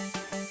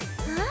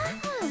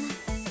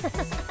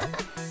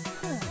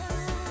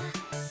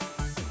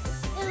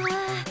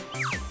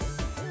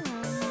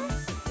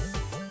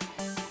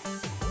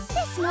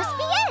 This must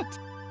be it!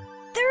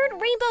 Third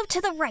rainbow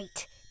to the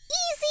right.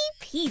 Easy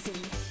peasy.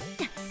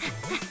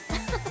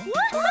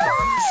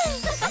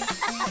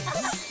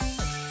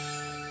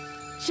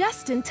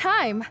 Just in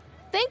time.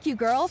 Thank you,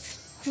 girls.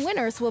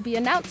 Winners will be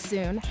announced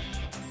soon.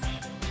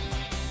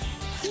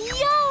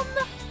 Yum!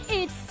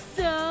 It's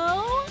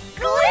so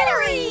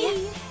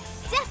glittery!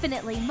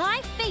 Definitely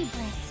my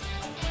favorite.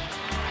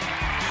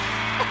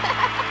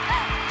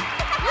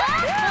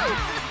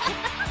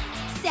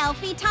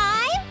 Selfie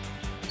time?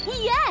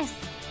 Yes!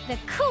 The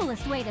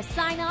coolest way to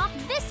sign off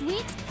this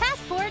week's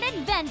Passport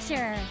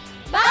Adventure.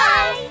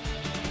 Bye!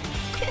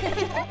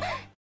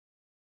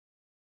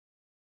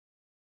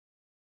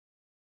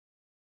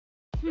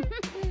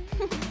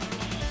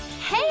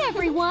 Hey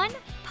everyone!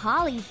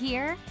 Polly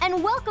here,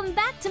 and welcome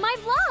back to my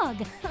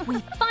vlog! We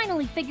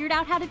finally figured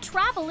out how to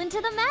travel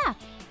into the map!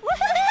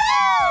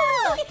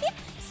 Woohoo!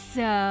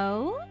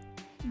 So,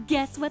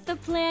 guess what the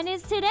plan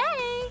is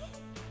today?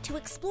 To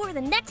explore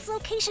the next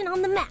location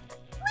on the map.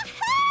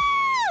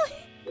 Woohoo!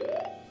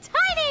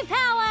 Tiny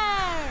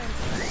Power!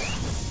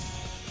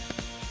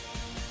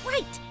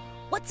 Right,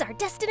 what's our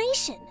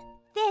destination?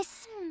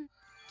 This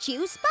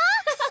juice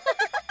box?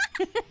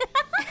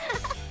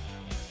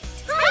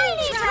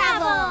 Tiny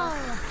Travel!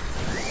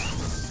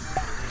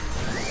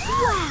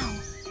 Wow!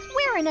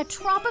 We're in a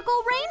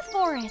tropical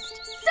rainforest!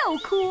 So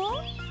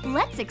cool!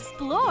 Let's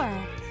explore!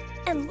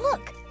 And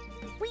look,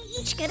 we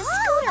each get a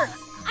scooter.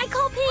 I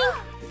call pink.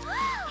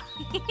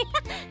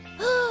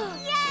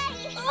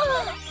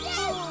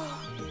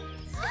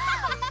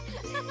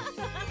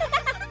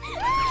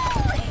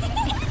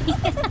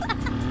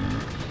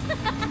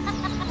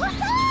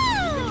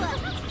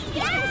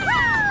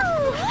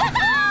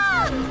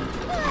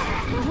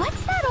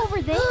 What's that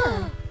over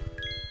there?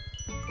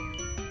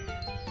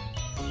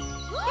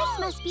 This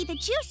must be the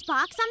juice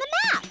box on the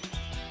map.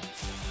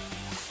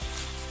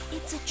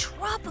 It's a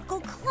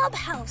tropical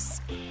clubhouse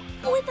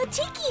with a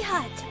tiki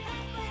hut.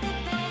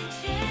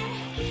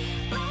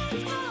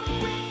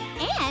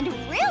 And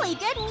really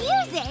good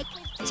music.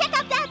 Check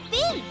out that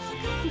beat.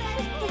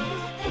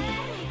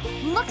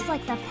 Looks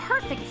like the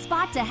perfect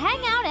spot to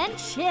hang out and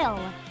chill.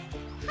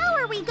 How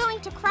are we going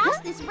to cross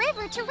this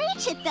river to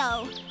reach it,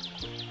 though?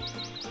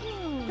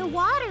 The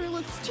water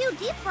looks too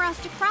deep for us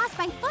to cross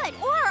by foot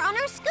or on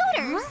our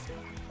scooters.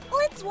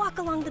 Let's walk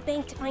along the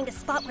bank to find a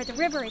spot where the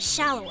river is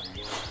shallower.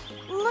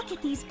 Look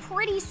at these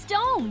pretty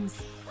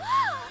stones.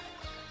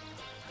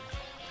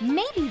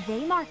 Maybe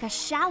they mark a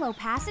shallow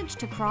passage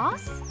to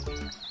cross?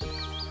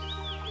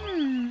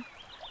 Ooh.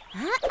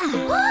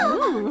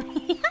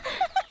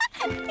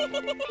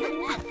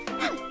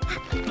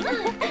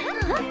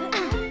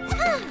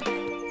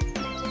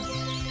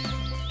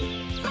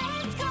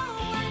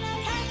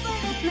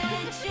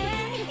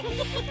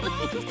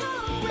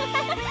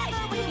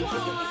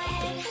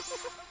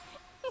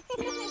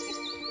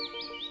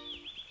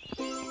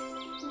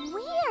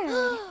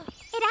 Weird.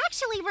 It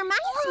actually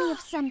reminds me of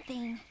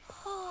something.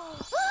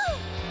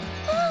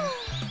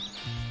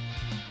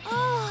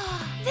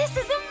 This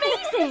is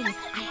amazing!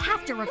 I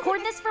have to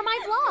record this for my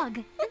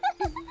vlog.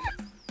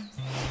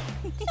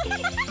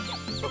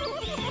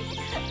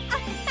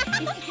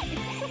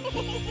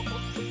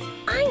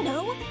 I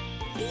know!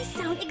 These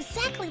sound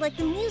exactly like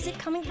the music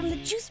coming from the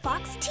Juice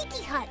Box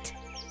Tiki Hut.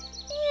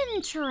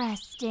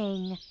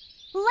 Interesting.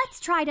 Let's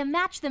try to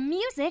match the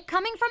music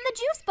coming from the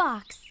juice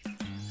box.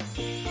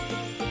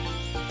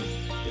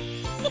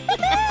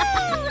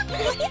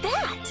 What's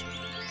that?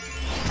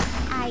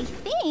 I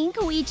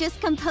think we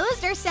just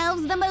composed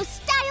ourselves the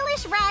most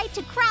stylish ride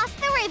to cross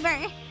the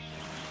river.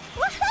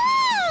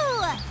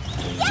 Woohoo!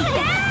 Yes!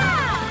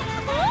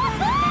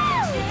 Yeah!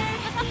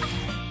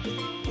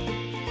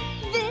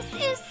 This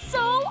is so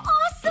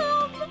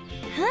awesome!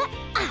 Huh?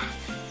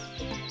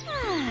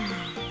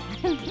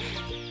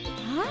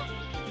 Huh?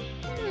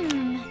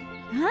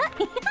 Huh?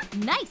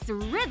 Nice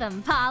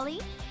rhythm, Polly.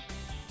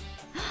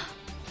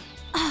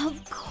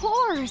 Of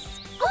course!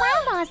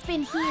 Grandma's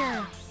been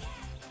here.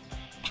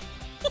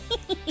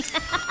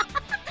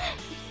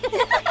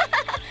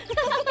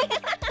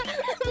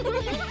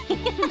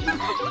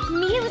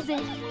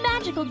 Music,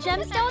 magical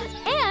gemstones,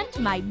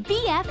 and my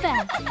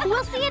BFFs.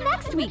 We'll see you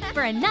next week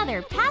for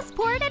another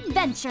Passport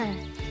Adventure.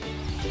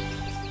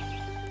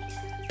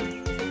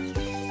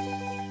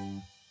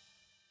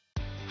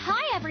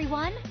 Hi,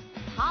 everyone.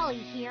 Polly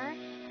here,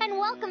 and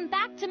welcome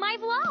back to my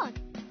vlog.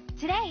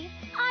 Today,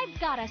 I've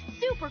got a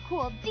super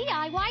cool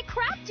DIY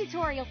craft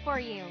tutorial for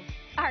you.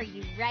 Are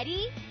you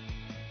ready?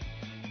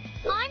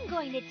 I'm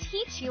going to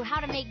teach you how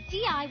to make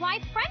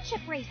DIY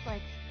friendship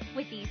bracelets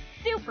with these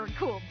super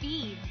cool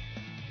beads.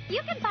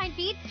 You can find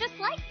beads just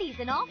like these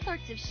in all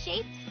sorts of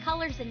shapes,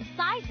 colors, and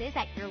sizes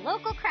at your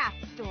local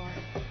craft store.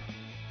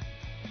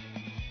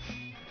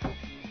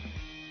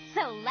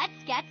 So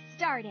let's get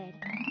started.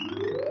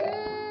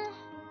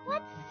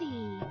 Let's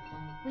see.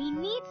 We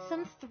need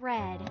some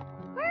thread.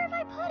 Where have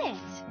I put it?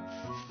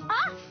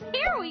 Ah,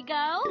 here we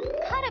go.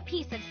 Cut a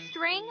piece of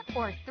string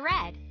or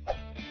thread.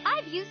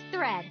 I've used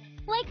thread,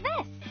 like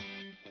this.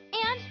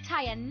 And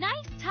tie a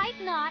nice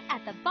tight knot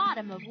at the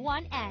bottom of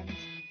one end.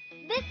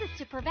 This is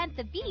to prevent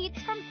the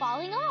beads from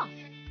falling off.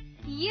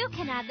 You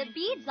can add the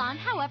beads on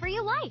however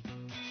you like.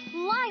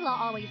 Lila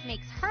always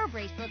makes her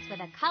bracelets with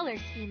a color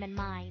scheme in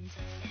mind.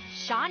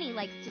 Shawnee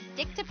likes to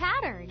stick to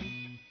patterns.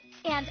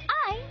 And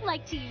I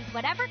like to use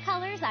whatever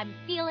colors I'm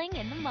feeling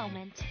in the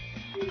moment.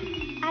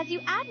 As you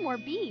add more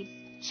beads,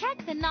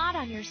 check the knot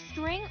on your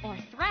string or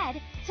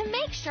thread to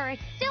make sure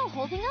it's still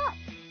holding up.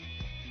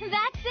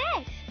 That's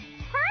it!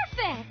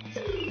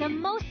 Perfect! The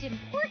most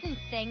important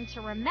thing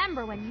to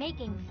remember when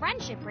making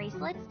friendship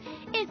bracelets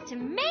is to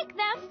make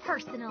them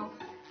personal.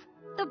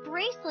 The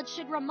bracelet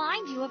should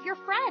remind you of your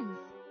friends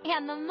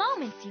and the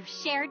moments you've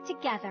shared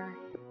together.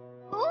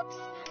 Oops!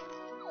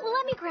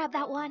 Let me grab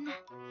that one.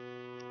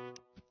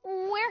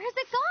 Where has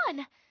it gone?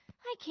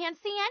 I can't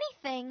see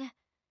anything.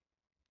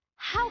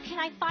 How can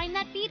I find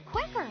that bead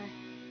quicker?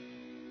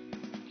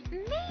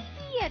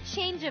 Maybe a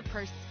change of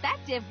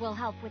perspective will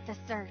help with the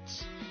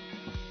search.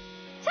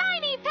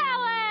 Tiny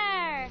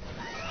power!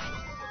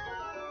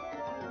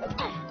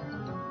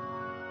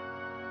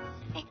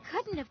 It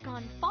couldn't have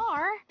gone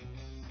far.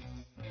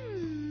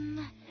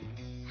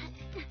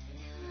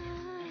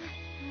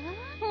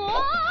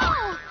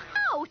 Whoa!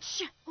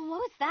 Ouch! What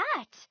was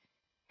that?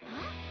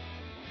 Huh?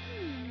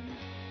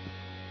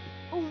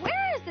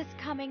 Where is this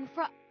coming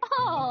from?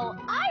 Oh,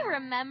 I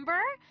remember.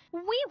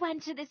 We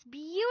went to this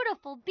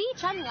beautiful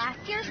beach on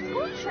last year's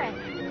school trip.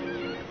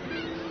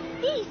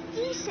 These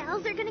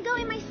seashells are gonna go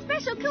in my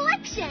special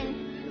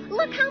collection.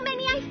 Look how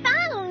many I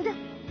found.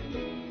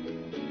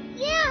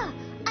 Yeah,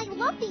 I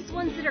love these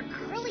ones that are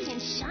curly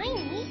and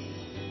shiny.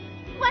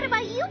 What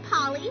about you,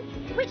 Polly?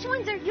 Which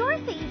ones are your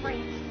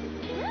favorites?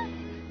 Huh?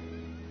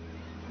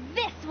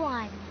 This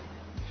one.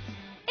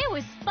 It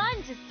was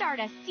fun to start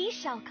a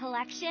seashell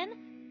collection.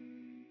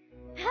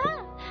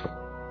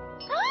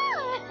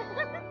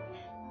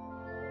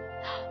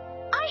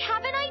 I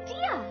have an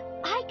idea.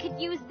 I could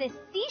use this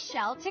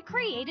seashell to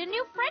create a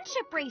new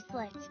friendship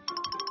bracelet.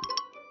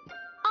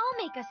 I'll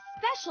make a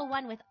special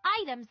one with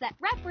items that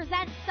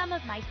represent some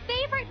of my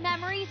favorite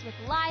memories with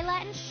Lila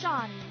and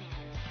Shawnee.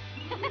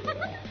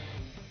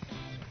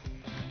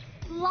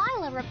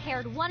 Lila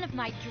repaired one of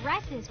my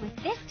dresses with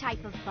this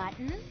type of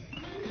button.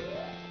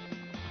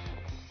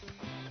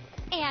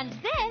 And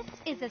this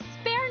is a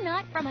spare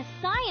nut from a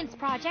science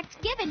project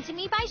given to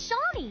me by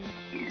Shawnee.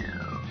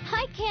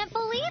 I can't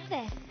believe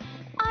this.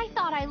 I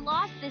thought I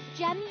lost this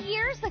gem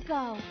years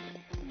ago.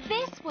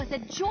 This was a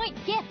joint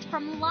gift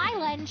from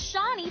Lila and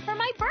Shawnee for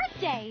my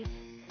birthday.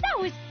 That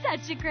was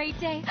such a great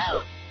day.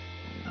 Oh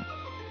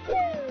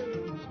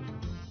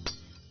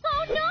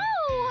no!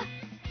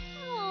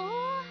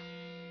 Oh.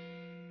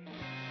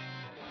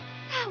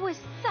 That was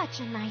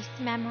such a nice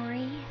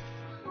memory.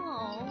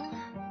 Oh.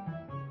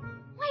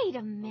 Wait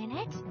a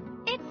minute.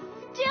 It's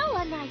still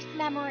a nice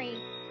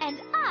memory, and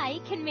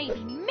I can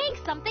maybe make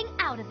something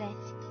out of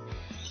it.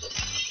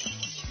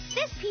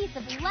 This piece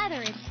of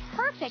leather is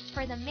perfect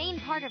for the main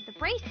part of the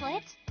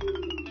bracelet.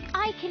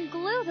 I can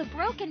glue the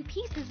broken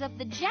pieces of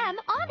the gem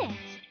on it.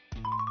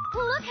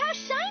 Look how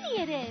shiny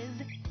it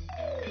is.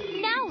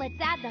 Now let's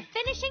add the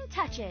finishing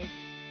touches.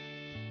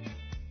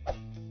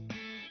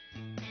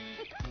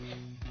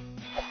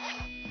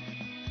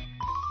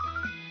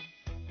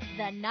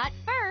 The nut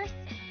first.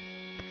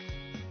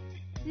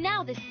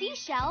 Now the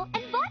seashell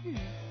and buttons.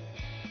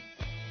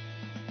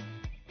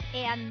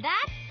 And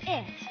that's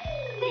it.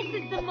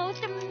 This is the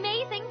most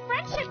amazing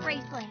friendship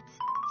bracelet.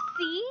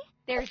 See?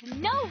 There's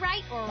no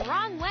right or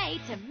wrong way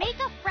to make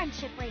a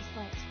friendship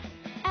bracelet.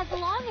 As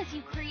long as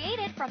you create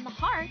it from the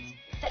heart,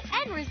 the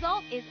end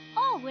result is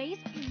always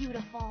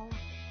beautiful.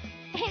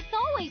 It's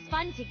always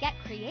fun to get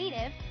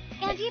creative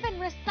and even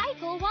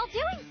recycle while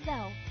doing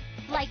so,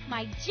 like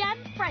my gem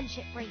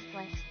friendship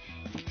bracelet.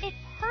 It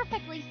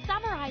perfectly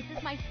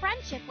summarizes my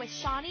friendship with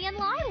Shawnee and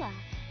Lila.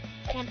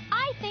 And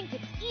I think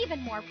it's even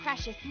more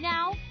precious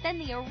now than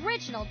the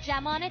original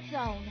gem on its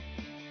own.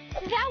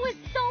 That was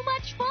so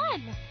much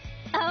fun!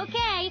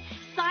 Okay,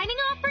 signing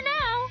off for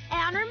now.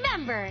 And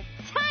remember,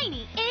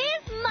 tiny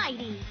is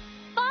mighty.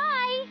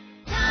 Bye!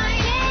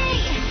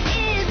 Tiny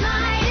is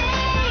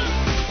mighty.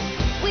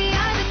 We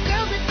are the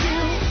girls that do.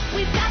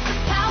 We've got the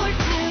power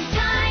to.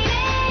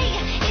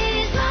 Tiny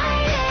is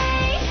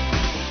mighty.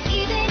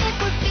 Even if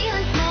we're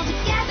feeling small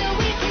together,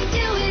 we can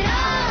do it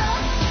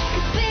all.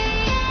 'Cause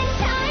being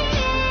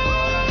tiny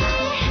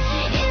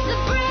is a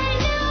brand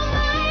new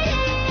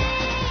mighty.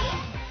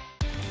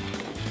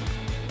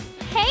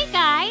 Hey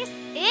guys!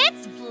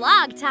 It's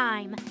vlog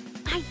time!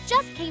 I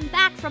just came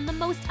back from the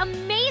most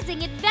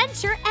amazing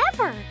adventure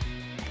ever!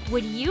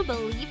 Would you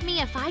believe me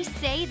if I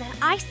say that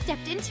I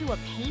stepped into a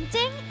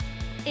painting?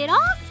 It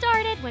all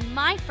started when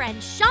my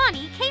friend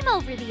Shawnee came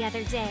over the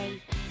other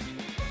day.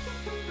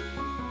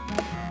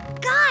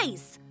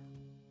 Guys!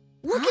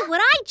 Look at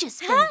what I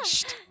just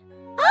finished!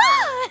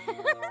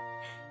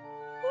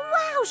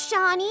 Wow,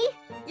 Shawnee!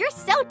 You're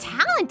so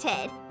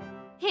talented!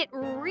 It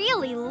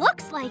really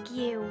looks like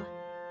you.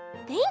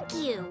 Thank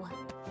you!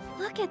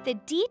 Look at the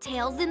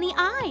details in the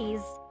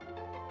eyes.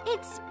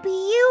 It's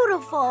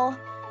beautiful.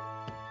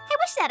 I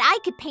wish that I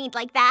could paint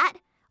like that.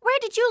 Where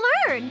did you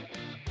learn?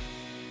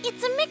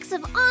 It's a mix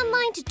of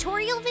online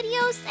tutorial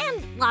videos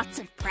and lots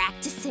of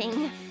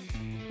practicing.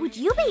 Would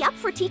you be up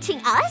for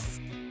teaching us?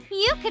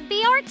 You could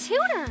be our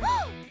tutor.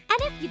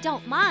 And if you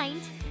don't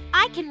mind,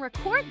 I can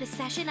record the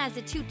session as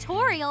a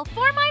tutorial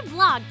for my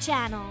vlog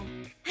channel.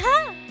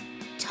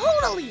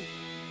 Totally!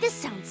 This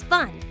sounds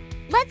fun.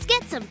 Let's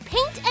get some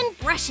paint and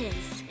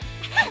brushes.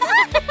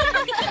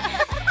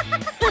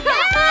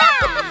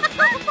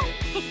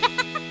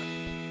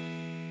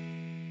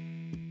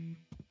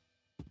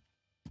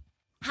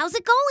 How's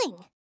it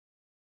going?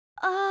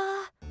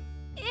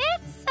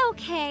 It's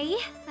okay,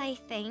 I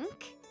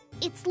think.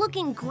 It's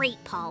looking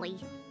great,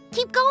 Polly.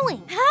 Keep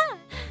going.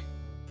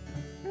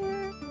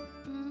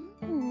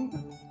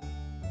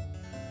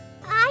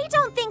 I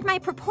don't think my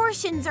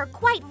proportions are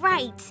quite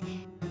right.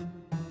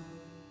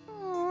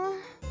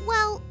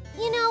 Well,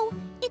 you know,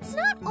 it's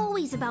not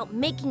always about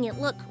making it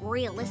look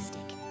realistic.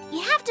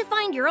 You have to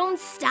find your own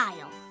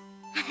style.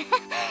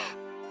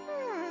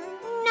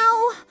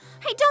 No,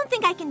 I don't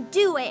think I can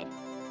do it.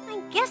 I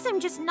guess I'm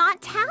just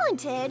not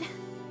talented.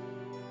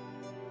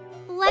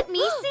 Let me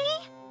see.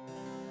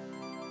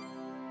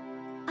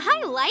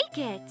 I like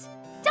it.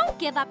 Don't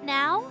give up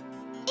now.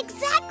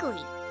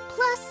 Exactly.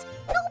 Plus,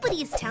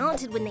 nobody is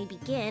talented when they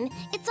begin.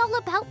 It's all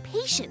about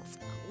patience,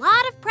 a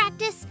lot of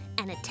practice,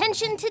 and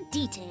attention to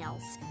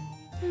details.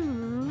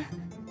 Maybe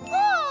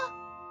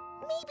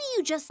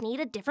you just need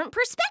a different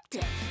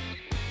perspective.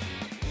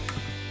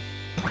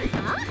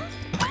 Huh?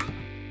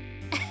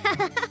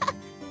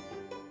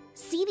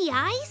 See the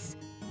eyes?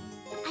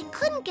 I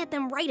couldn't get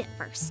them right at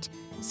first,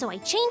 so I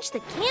changed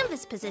the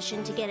canvas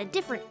position to get a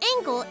different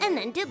angle and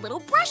then did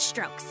little brush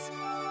strokes.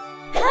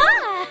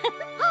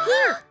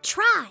 Here,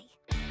 try.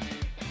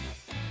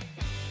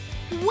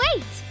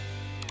 Wait!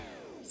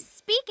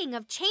 Speaking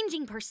of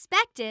changing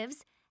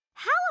perspectives,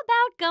 how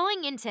about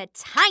going into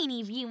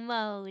tiny view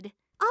mode?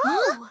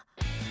 Oh!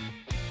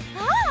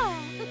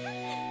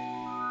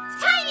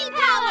 Tiny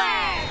power!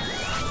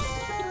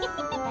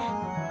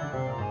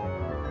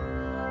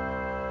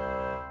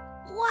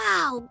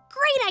 Wow,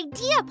 great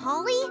idea,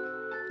 Polly.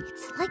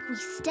 It's like we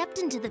stepped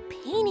into the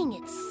painting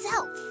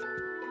itself.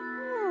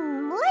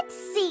 Let's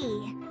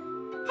see.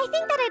 I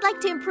think that I'd like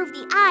to improve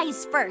the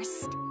eyes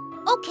first.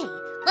 Okay,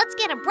 let's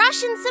get a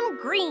brush and some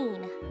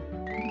green.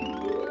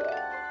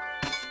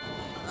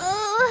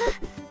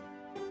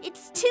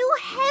 It's too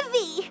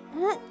heavy.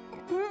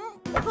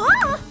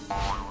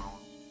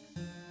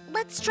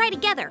 Let's try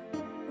together.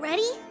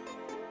 Ready?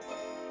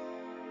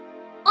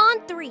 On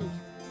 3.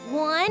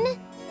 1,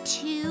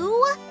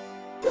 2...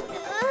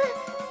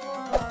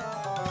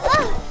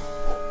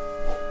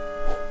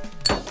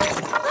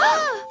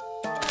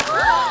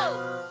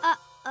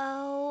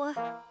 Uh-oh.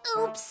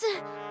 Oops.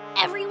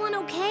 Everyone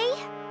okay?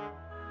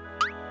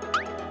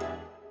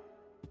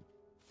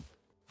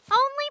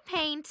 Only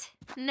paint.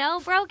 No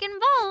broken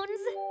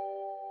bones.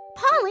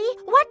 Polly,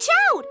 watch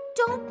out!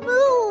 Don't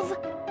move!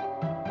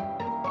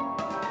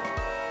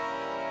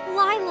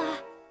 Lila,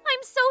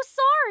 I'm so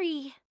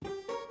sorry.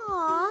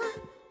 Aw.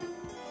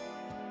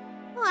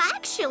 Well,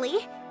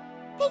 actually,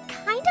 they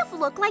kind of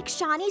look like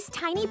Shawnee's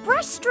tiny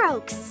brush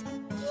strokes.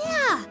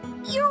 Yeah,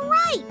 you're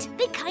right.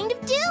 They kind of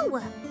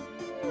do.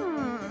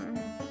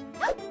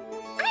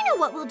 I know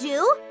what we'll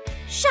do.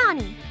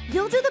 Shawnee,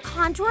 you'll do the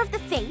contour of the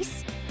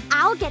face.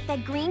 I'll get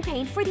that green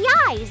paint for the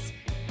eyes.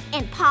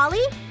 And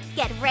Polly,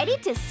 Get ready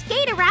to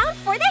skate around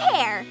for the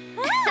hair.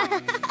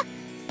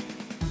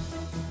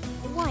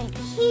 One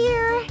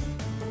here,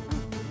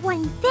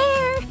 one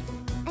there,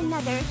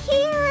 another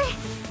here,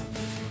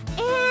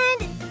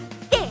 and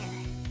there.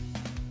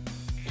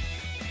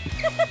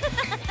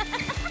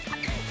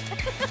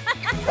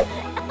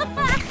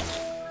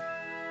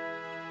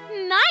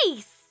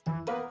 Nice!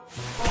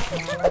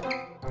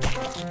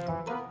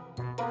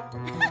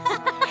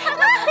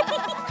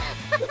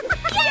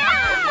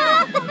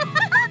 Yeah!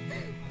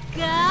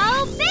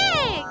 Go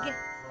big!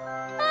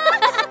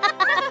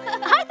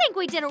 I think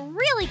we did a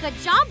really good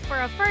job for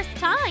a first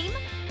time.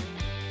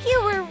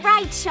 You were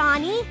right,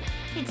 Shawnee.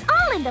 It's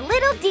all in the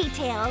little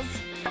details.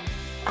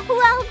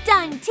 Well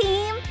done,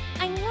 team.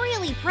 I'm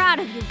really proud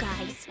of you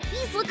guys.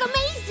 These look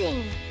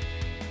amazing.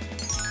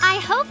 I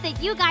hope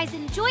that you guys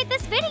enjoyed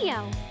this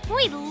video.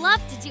 We'd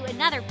love to do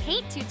another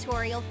paint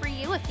tutorial for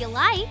you if you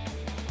like.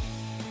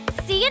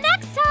 See you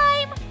next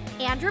time!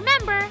 And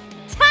remember,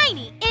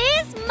 tiny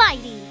is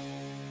mighty!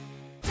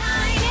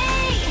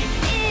 Tiny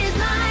is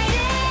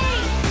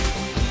mighty.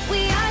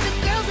 We are the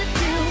girls that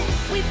do.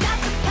 We've got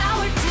the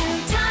power to.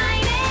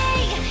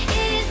 Tiny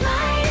is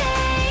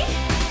mighty.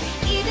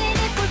 Even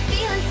if we're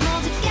feeling small,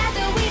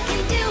 together we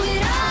can do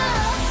it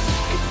all.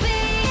 'Cause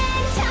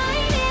being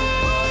tiny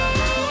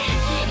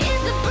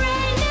is the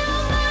brand new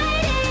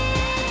mighty.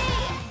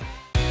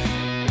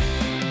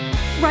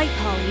 Right,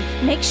 Polly.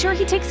 Make sure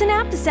he takes a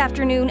nap this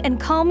afternoon and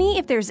call me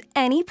if there's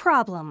any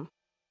problem.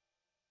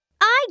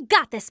 I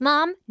got this,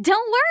 Mom.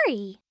 Don't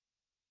worry.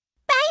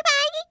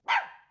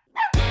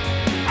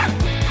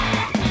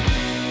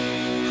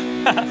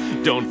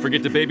 Don't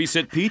forget to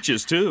babysit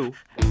Peaches, too.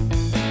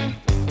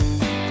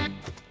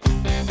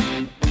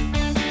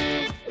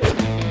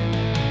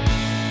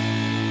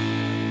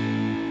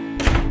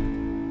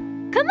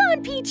 Come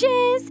on,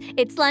 Peaches.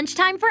 It's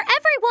lunchtime for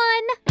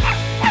everyone.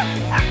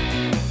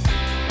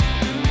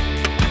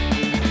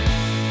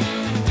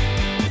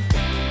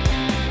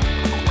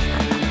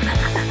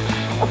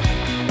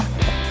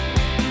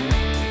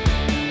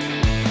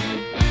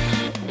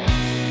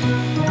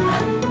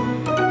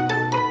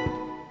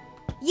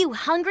 You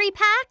hungry,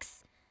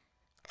 Pax?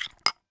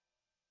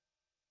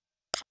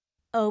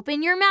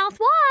 Open your mouth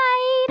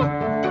wide.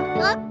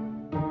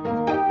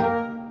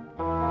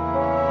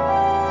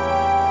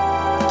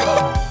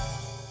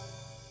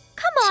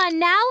 Come on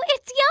now,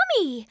 it's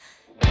yummy.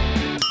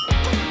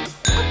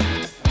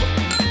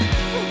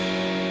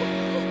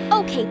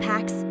 Okay,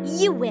 Pax,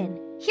 you win.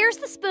 Here's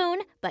the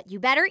spoon, but you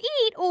better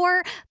eat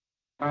or...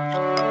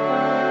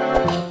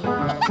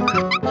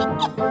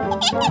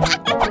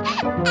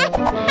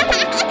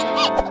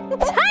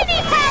 Tiny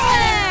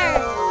power!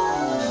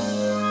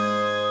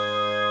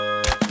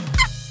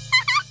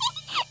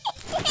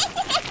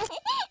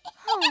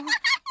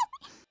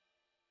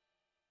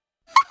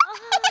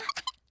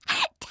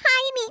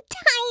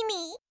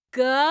 Tiny.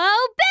 Go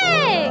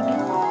big!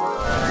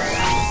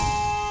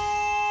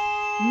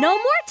 No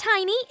more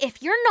tiny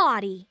if you're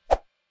naughty.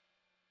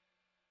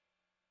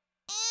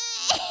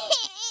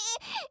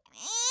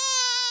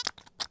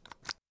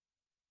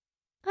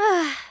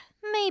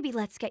 Maybe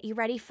let's get you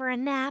ready for a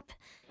nap.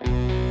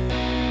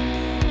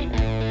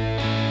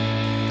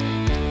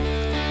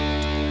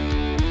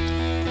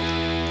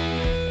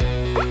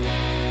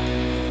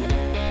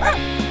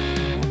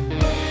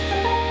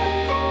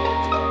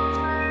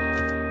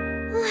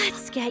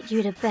 Let's get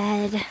you to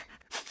bed.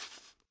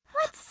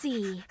 Let's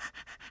see.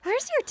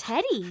 Where's your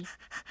teddy?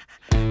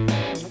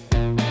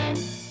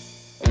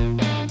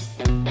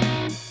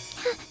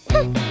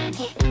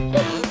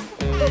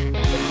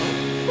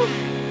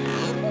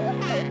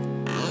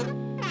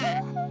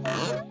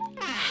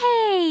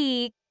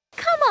 Hey,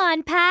 come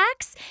on,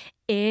 Pax.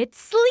 It's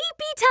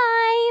sleepy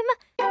time.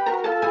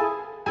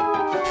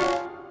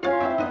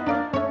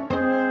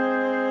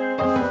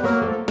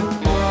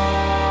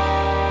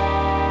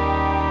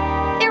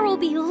 There will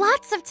be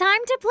lots of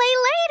time to play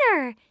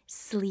later.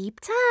 Sleep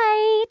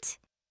tight.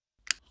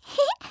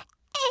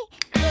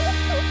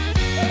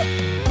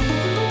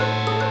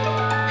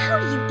 How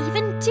do you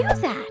even do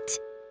that?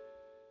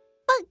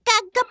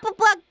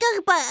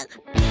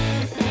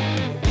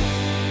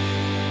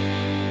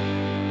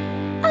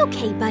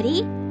 Okay,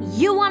 buddy.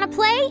 You want to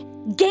play?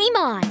 Game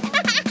on!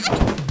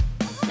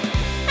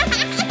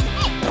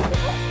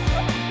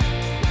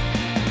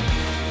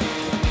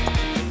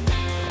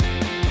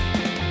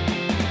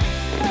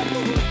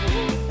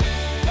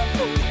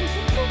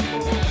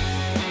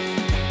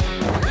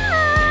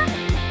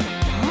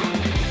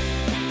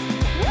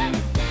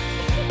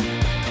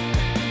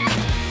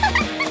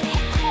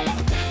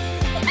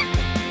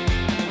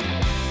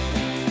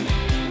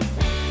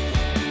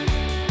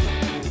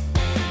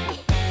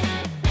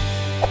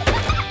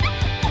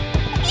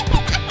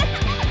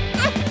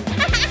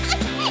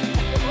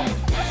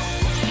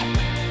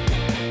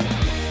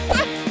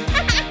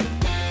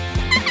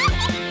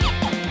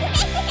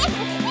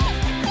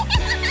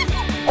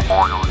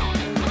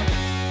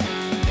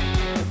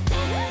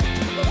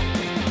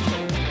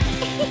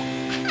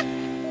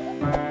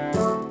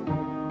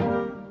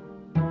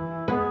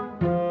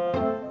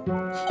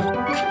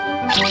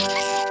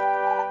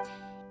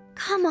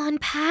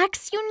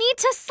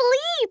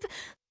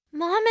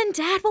 and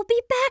Dad will be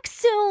back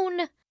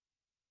soon.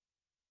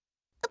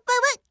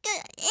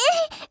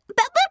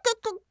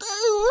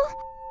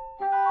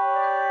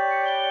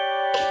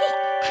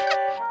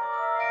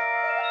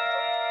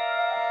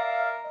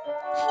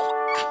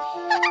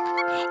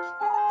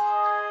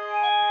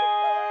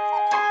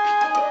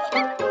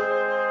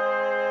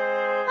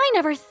 I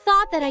never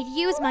thought that I'd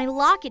use my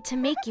locket to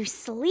make you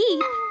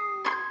sleep.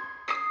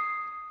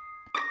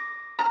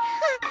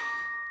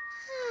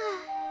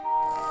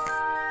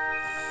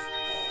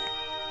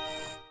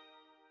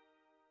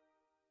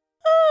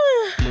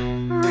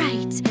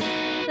 Right.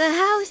 The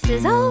house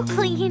is all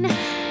clean.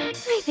 I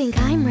think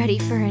I'm ready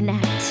for a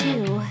nap,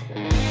 too.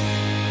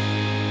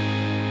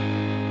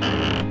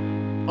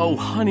 Oh,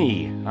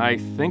 honey, I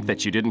think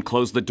that you didn't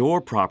close the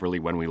door properly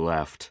when we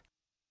left.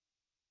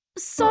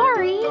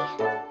 Sorry.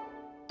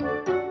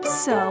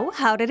 So,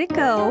 how did it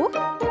go?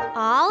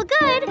 All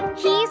good.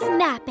 He's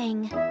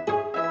napping.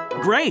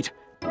 Great!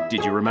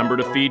 Did you remember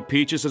to feed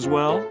Peaches as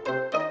well?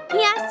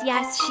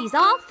 Yes, she's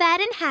all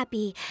fed and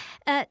happy.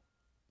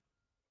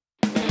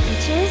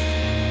 Peaches?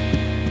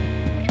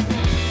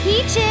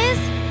 Peaches,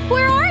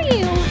 where are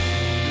you?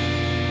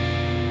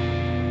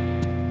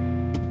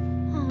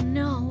 Oh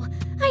no,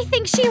 I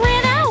think she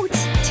ran out.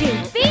 To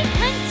be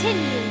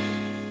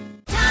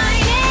continued.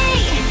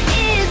 Tiny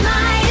is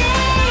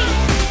mighty.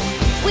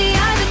 We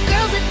are the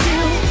girls that do.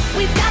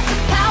 We've got the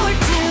power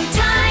to.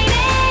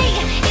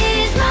 Tiny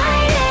is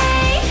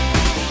mighty.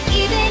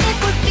 Even if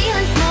we're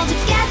feeling small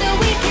together,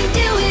 we can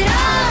do it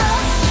all.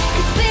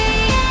 'Cause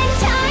being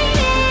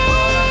tiny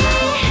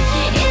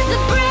is the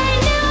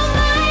brand new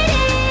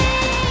mighty.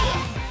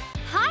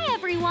 Hi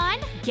everyone.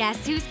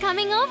 Guess who's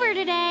coming over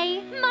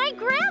today? My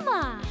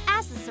grandma.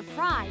 As a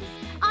surprise,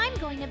 I'm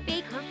going to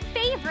bake her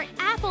favorite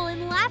apple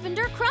and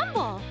lavender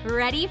crumble.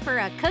 Ready for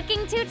a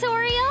cooking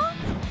tutorial?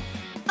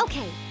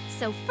 Okay,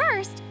 so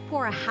first,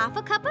 pour a half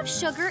a cup of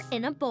sugar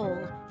in a bowl.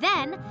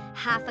 Then,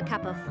 half a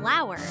cup of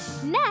flour.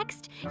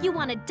 Next, you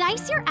want to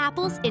dice your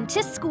apples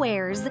into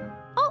squares.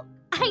 Oh,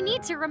 I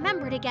need to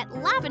remember to get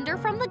lavender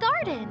from the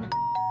garden.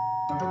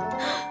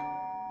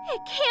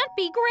 It can't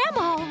be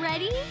Grandma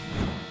already.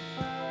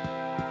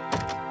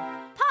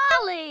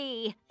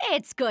 Polly!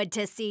 It's good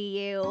to see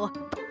you.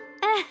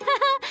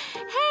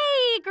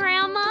 Hey,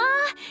 Grandma!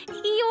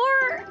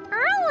 You're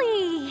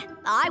early!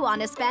 I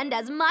want to spend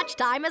as much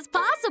time as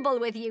possible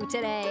with you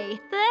today.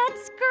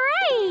 That's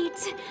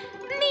great!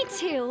 Me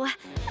too.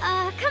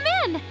 Come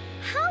in.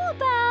 How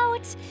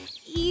about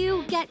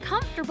you get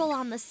comfortable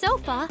on the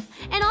sofa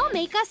and I'll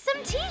make us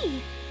some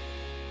tea?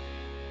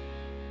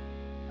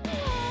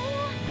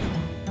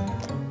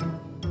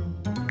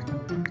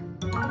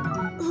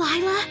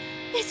 Lila,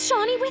 is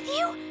Shawnee with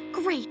you?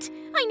 Great.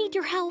 I need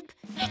your help.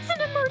 It's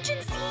an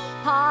emergency.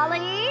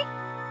 Polly?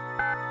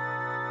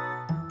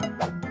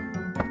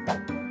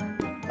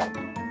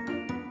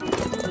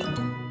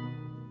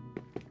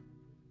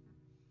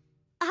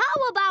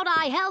 How about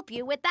I help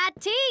you with that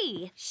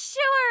tea?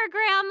 Sure,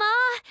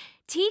 Grandma.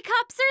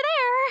 Teacups are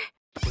there.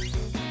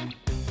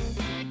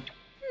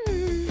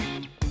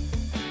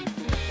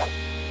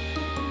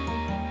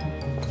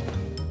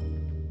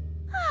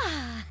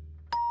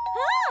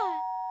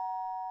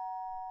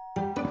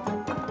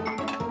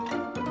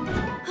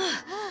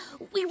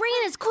 We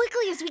ran as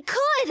quickly as we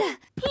could.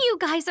 You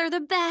guys are the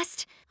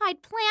best.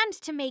 I'd planned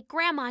to make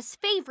Grandma's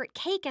favorite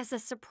cake as a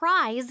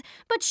surprise,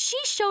 but she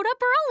showed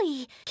up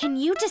early. Can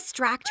you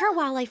distract her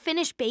while I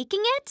finish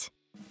baking it?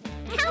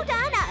 Count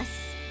on us.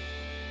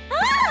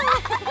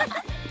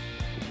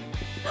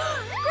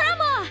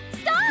 Grandma,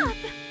 stop!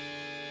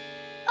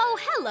 Oh,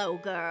 hello,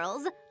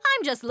 girls.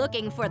 I'm just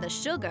looking for the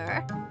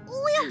sugar.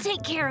 We'll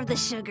take care of the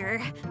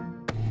sugar.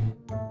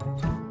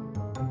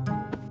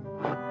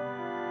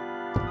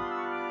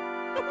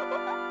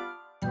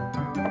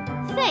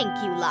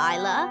 Thank you,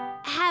 Lila.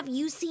 Have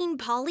you seen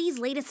Polly's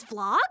latest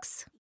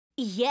vlogs?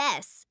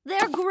 Yes,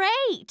 they're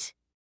great.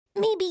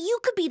 Maybe you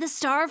could be the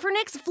star of her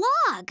next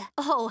vlog.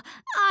 Oh,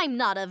 I'm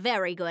not a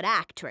very good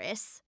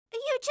actress.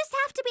 You just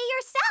have to be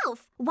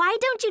yourself. Why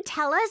don't you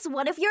tell us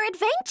one of your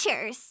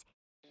adventures?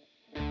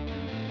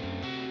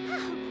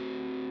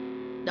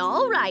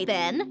 All right,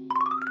 then.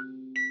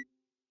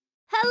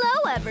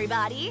 Hello,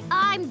 everybody.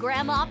 I'm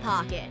Grandma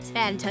Pocket,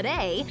 and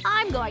today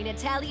I'm going to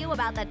tell you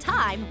about the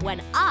time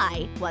when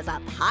I was a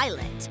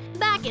pilot.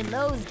 Back in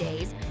those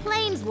days,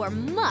 planes were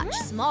much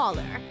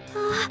smaller.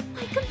 I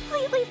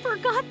completely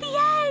forgot the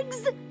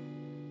eggs!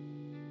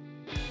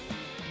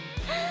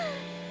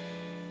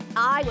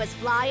 I was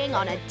flying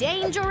on a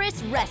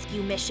dangerous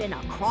rescue mission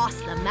across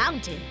the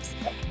mountains,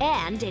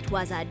 and it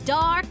was a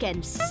dark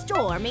and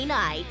stormy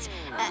night.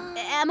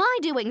 Am I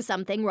doing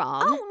something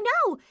wrong? Oh,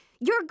 no!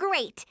 You're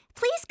great.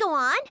 Please go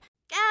on.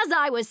 As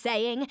I was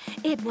saying,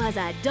 it was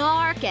a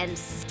dark and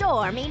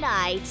stormy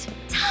night.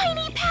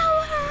 Tiny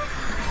power!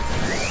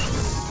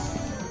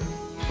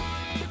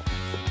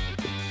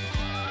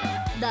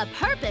 The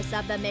purpose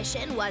of the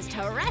mission was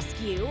to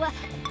rescue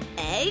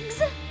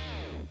eggs?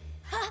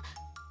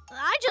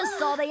 I just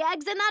saw the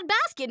eggs in that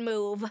basket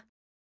move.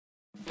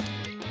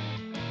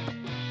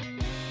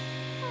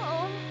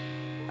 Oh,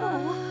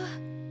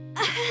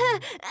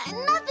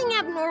 Nothing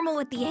abnormal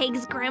with the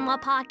eggs, Grandma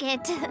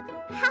Pocket.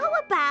 How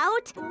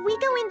about we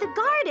go in the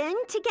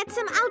garden to get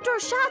some outdoor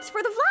shots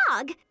for the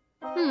vlog?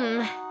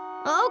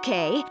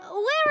 Okay.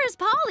 Where is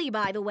Polly,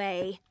 by the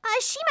way?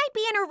 She might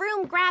be in her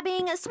room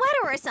grabbing a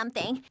sweater or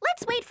something.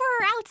 Let's wait for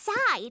her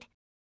outside.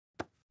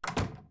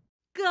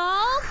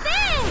 Go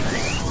big!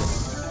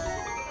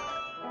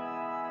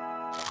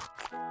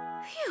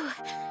 Phew,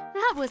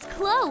 that was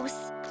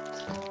close.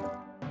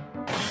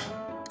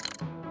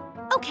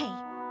 Okay,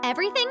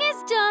 everything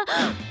is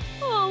done.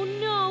 Oh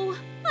no,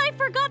 I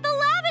forgot the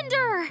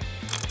lavender!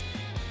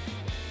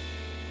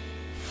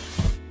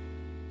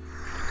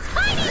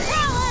 Tiny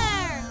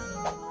power!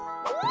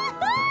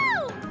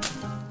 Woohoo!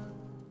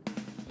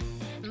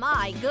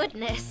 My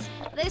goodness,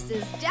 this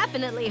is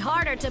definitely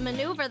harder to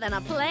maneuver than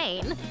a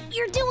plane.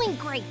 You're doing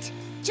great.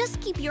 Just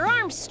keep your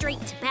arms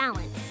straight to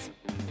balance.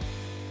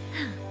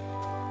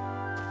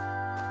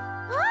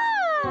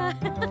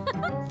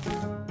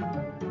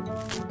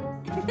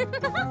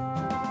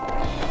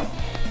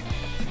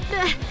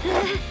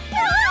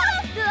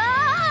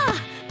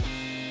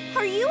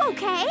 Are you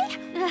okay?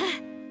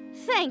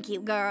 Thank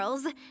you,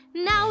 girls.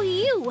 Now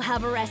you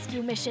have a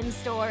rescue mission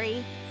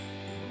story.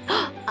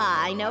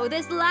 I know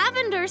this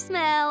lavender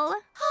smell.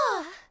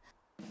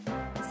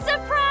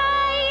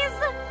 Surprise!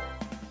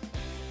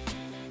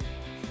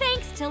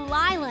 Thanks to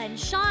Lila and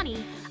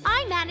Shawnee,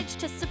 I managed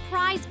to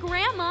surprise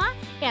Grandma,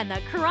 and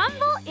the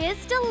crumble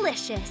is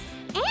delicious.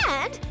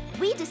 And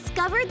we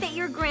discovered that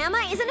your grandma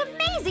is an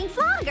amazing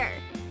vlogger.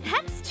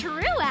 That's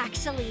true,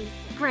 actually.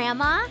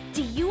 Grandma,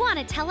 do you want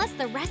to tell us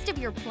the rest of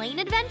your plane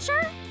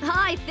adventure?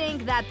 I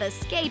think that the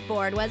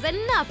skateboard was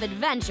enough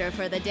adventure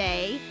for the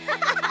day.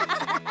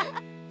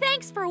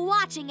 Thanks for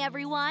watching,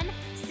 everyone.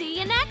 See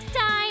you next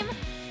time.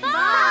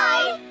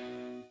 Bye!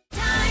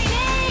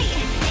 Tiny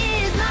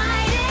is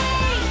my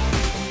day.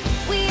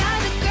 We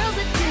are the girls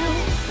that do.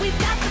 We've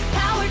got the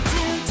power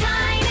to.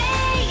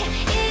 Tiny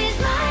is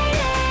my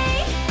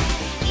day.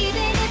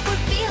 Even if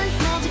we're feeling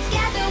small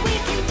together, we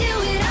can do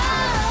it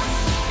all.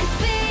 'Cause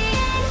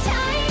being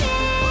tiny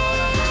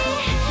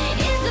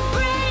is the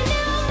brand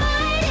new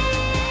mighty.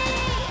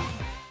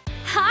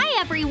 Hi,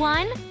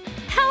 everyone.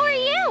 How are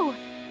you?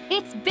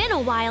 It's been a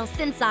while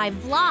since I've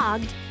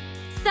vlogged,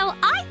 so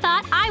I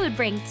thought I would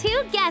bring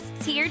 2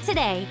 guests here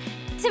today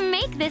to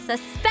make this a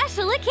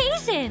special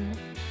occasion.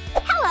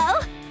 Hello,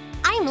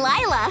 I'm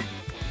Lila.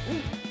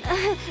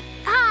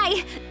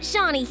 Hi,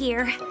 Shawnee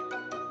here.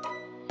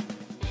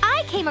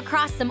 I came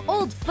across some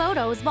old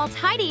photos while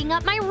tidying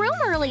up my room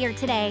earlier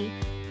today.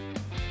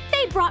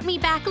 They brought me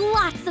back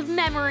lots of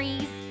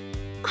memories.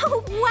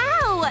 Oh,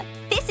 wow!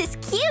 This is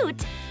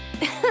cute.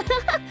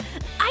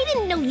 I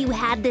didn't know you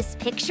had this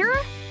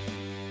picture.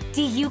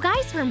 Do you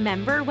guys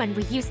remember when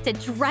we used to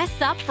dress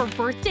up for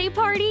birthday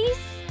parties?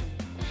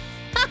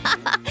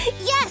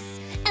 Yes!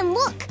 And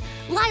look,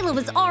 Lila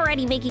was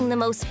already making the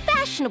most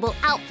fashionable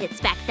outfits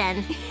back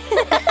then.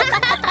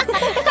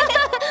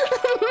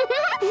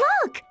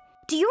 Look!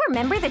 Do you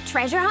remember the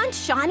treasure hunt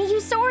Shawnee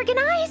used to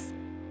organize?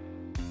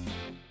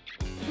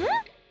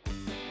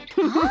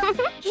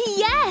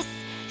 Yes!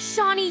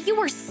 Shawnee, you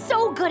were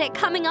so good at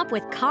coming up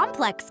with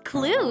complex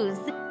clues.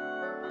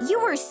 You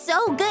were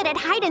so good at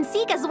hide and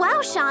seek as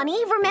well,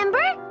 Shawnee,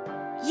 remember?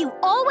 You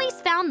always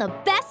found the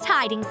best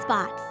hiding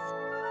spots.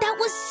 That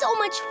was so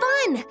much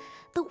fun!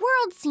 The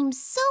world seemed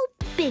so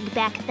big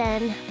back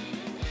then.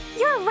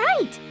 You're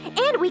right!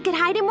 And we could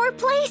hide in more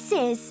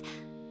places.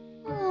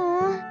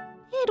 Aww,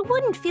 it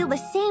wouldn't feel the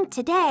same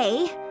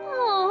today.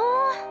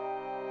 Aww.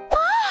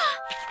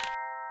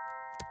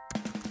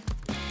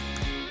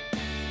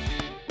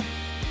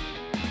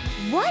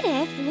 What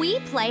if we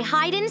play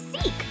hide and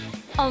seek?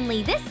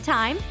 Only this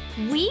time,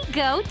 we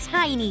go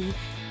tiny.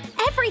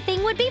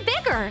 Everything would be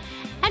bigger,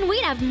 and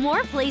we'd have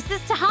more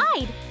places to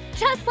hide,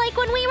 just like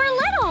when we were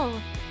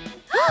little.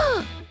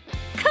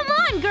 Come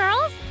on,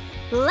 girls!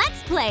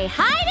 Let's play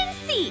hide and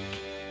seek!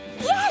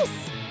 Yes!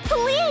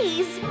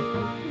 Please!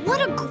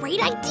 What a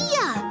great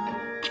idea!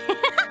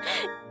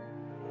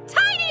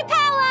 Tiny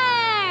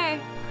power!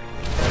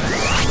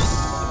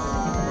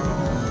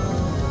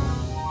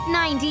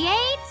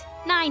 98,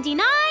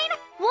 99,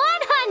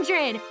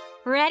 100!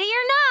 Ready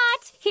or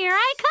not, here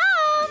I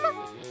come!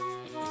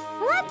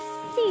 Let's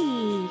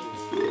see.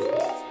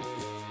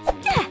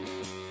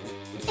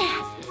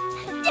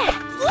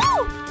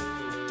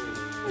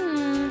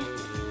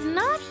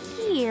 Not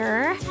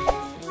here.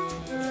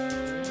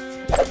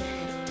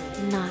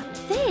 Not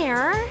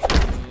there.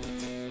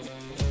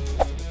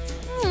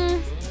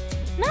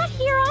 Not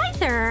here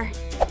either.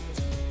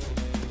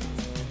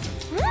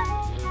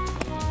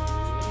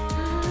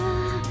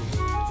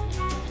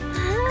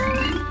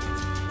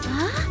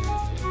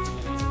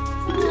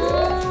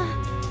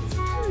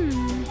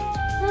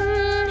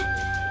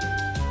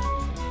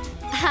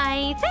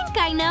 I think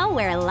I know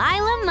where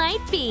Lila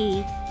might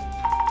be.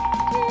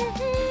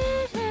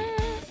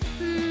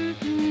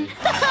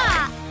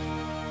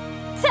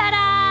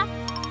 Ta-da!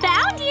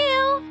 Found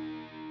you!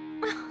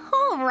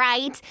 All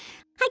right.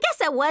 I guess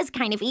that was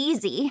kind of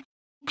easy.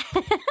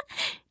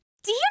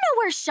 Do Do you know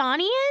where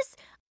Shawnee is?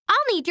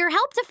 I'll need your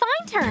help to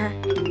find her.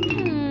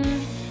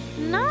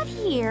 Not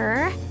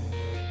here.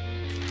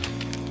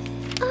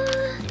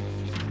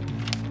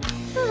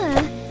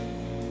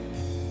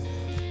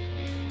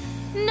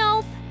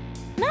 Nope,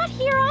 not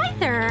here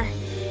either.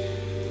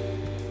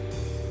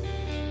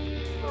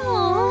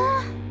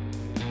 Aww.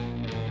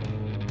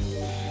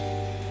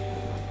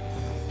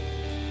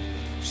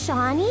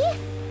 Shawnee?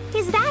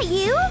 Is that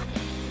you?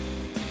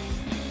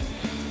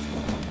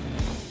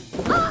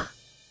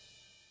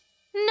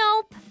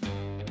 Nope.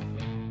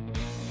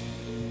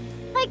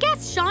 I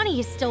guess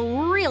Shawnee is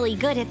still really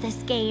good at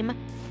this game.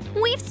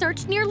 We've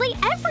searched nearly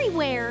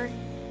everywhere.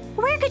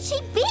 Where could she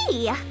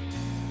be?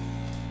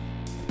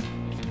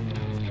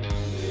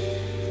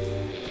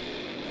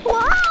 Whoa!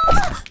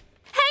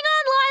 Hang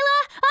on, Lila!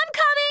 I'm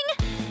coming!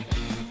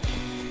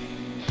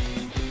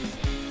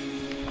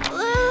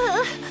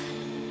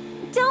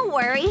 Don't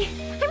worry,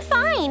 I'm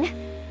fine.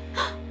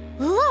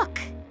 Look!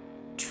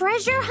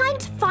 Treasure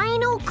hunt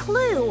final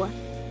clue.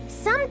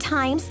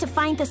 Sometimes to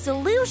find the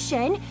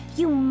solution,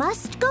 you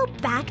must go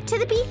back to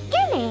the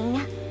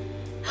beginning.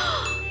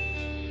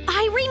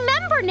 I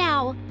remember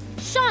now!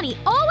 Shawnee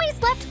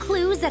always left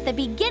clues at the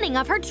beginning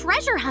of her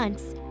treasure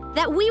hunts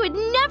that we would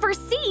never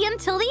see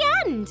until the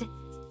end.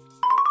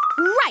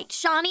 Right,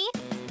 Shawnee.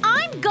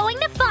 I'm going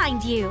to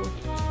find you.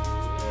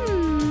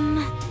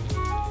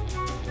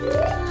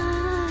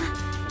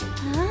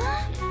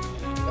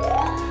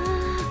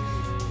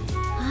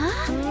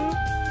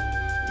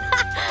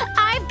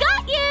 I've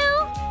got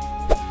you!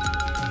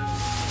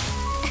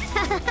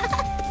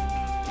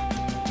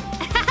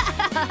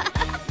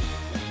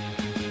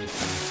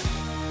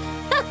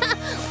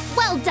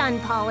 Well done,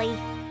 Polly.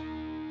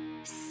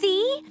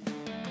 See?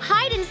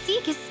 Hide and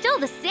seek is still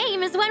the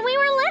same as when we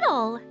were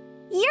little.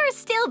 You're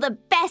still the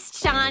best,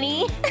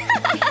 Shawnee.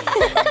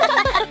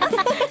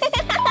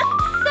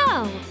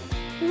 So,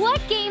 what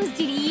games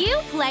did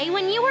you play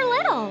when you were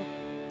little?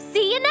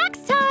 See you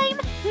next time.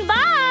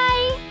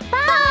 Bye.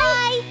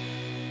 Bye.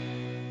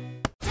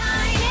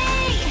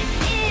 Tiny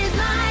is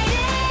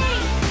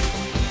mighty.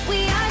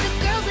 We are the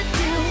girls that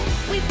do.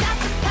 We've got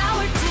the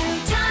power to.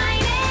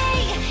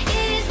 Tiny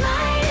is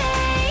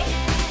mighty.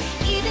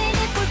 Even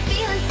if we're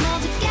feeling small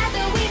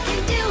together, we can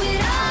do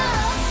it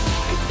all.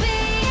 'Cause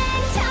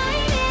being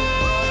tiny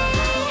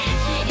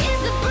is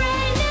the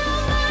brand new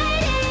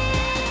mighty.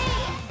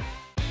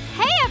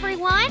 Hey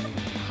everyone,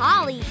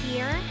 Polly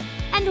here,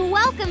 and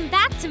welcome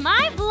back to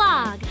my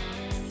vlog.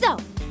 So,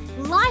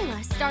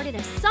 Lila started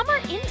a summer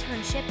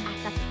internship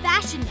at the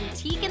fashion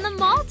boutique in the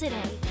mall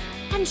today,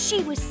 and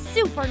she was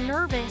super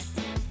nervous.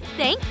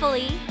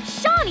 Thankfully,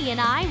 Shawnee and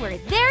I were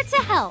there to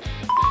help.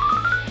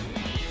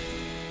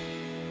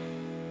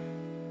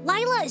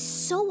 Lila is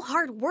so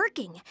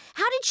hardworking.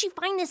 How did she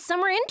find this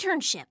summer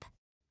internship?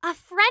 A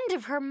friend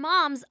of her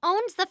mom's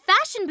owns the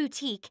fashion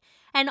boutique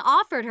and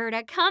offered her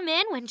to come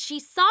in when she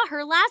saw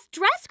her last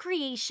dress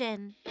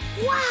creation.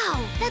 Wow,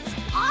 that's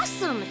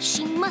awesome.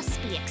 She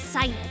must be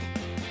excited.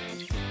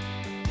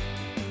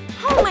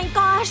 Oh my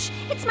gosh,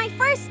 it's my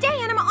first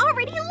day and I'm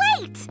already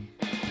late.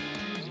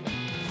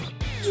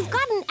 You've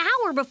got an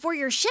hour before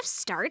your shift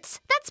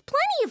starts. That's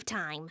plenty of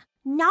time.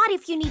 Not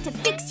if you need to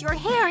fix your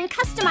hair and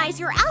customize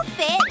your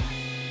outfit.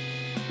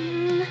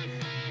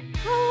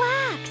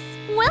 Relax.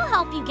 We'll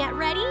help you get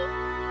ready.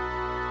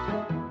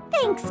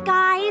 Thanks,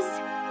 guys.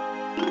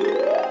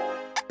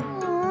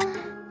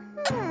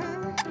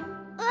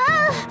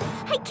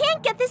 I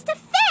can't get this to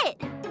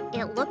fit.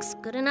 It looks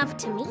good enough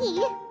to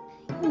me.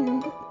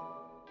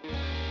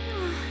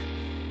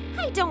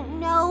 I don't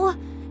know.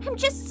 I'm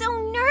just so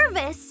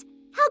nervous.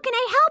 How can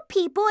I help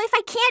people if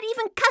I can't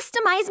even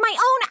customize my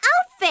own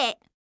outfit?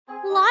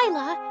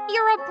 Lila,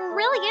 you're a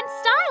brilliant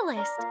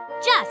stylist.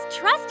 Just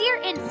trust your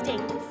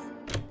instincts.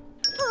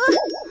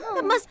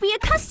 There must be a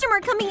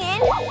customer coming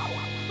in.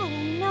 Oh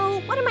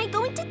no, what am I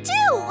going to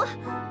do?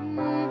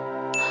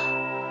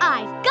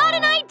 I've got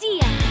an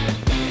idea.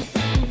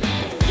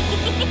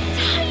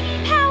 Tiny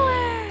power.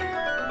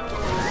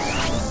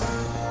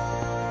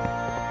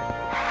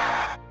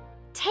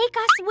 Take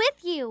us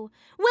with you.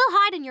 We'll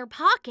hide in your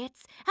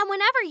pockets, and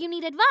whenever you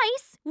need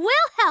advice,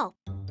 we'll help.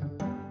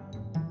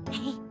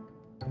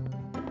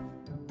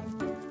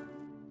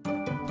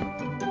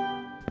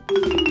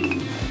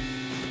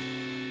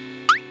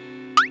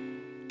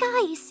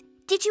 Guys,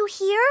 did you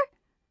hear?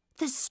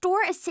 The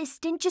store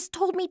assistant just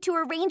told me to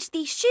arrange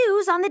these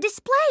shoes on the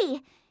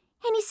display.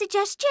 Any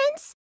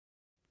suggestions?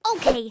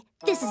 Okay,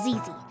 this is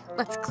easy.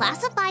 Let's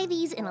classify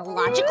these in a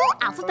logical,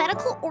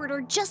 alphabetical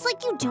order just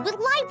like you do with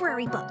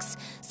library books.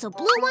 So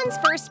blue ones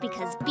first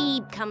because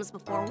B comes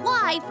before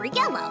Y for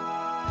yellow.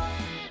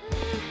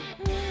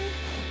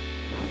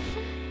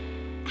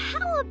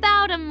 How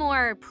about a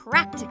more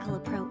practical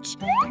approach?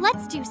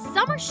 Let's do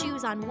summer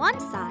shoes on one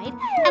side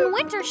and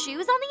winter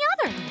shoes on the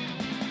other.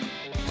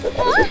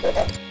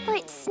 Huh?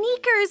 But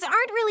sneakers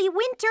aren't really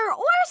winter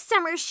or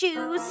summer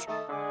shoes.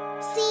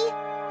 See,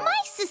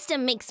 my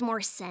system makes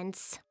more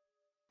sense.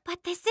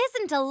 But this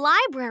isn't a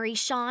library,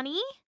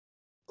 Shawnee.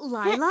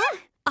 Lila?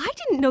 I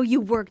didn't know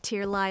you worked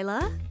here,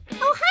 Lila.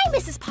 Oh, hi,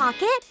 Mrs.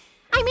 Pocket.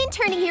 I'm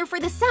interning here for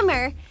the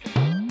summer.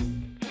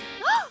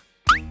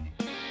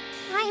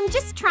 I'm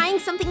just trying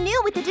something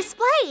new with the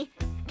display.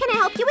 Can I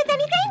help you with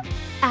anything?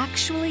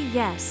 Actually,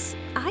 yes.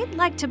 I'd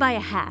like to buy a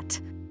hat.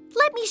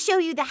 Let me show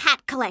you the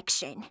hat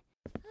collection.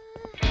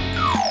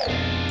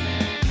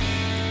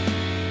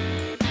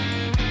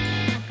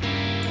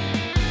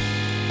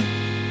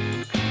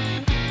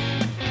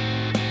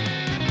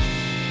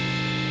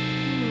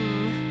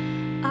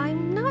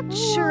 I'm not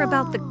sure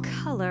about the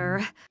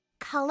color.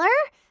 Color?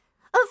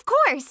 Of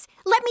course.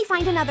 Let me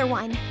find another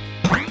one.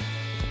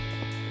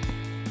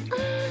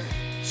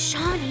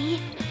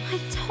 Shawnee, I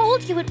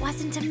told you it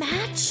wasn't a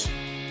match.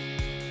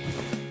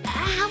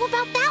 How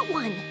about that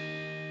one?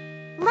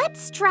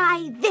 Let's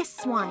try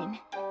this one.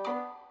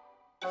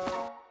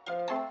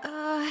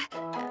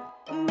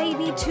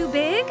 Maybe too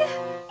big?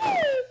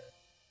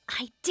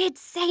 I did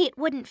say it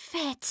wouldn't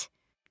fit.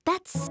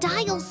 That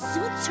style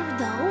suits her,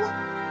 though.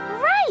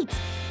 Right!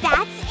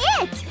 That's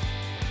it!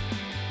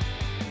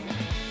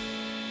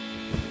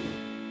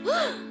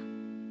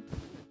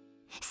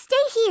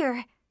 Stay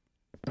here.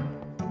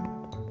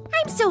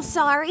 I'm so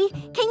sorry.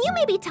 Can you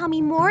maybe tell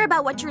me more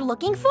about what you're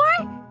looking for?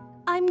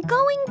 I'm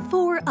going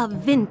for a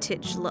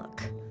vintage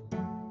look.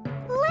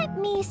 Let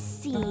me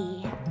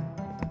see.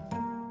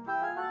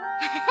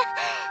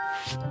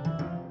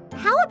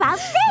 How about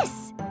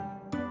this?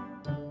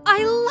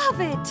 I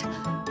love it!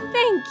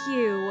 Thank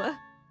you.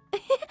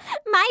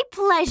 My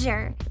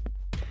pleasure.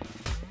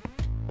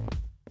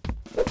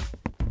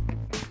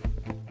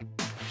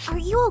 Are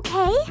you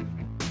okay?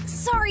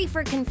 Sorry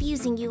for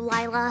confusing you,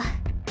 Lila.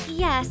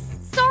 Yes,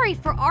 sorry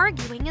for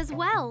arguing as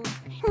well.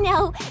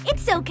 No,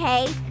 it's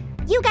okay.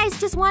 You guys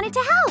just wanted to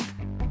help.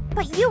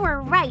 But you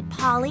were right,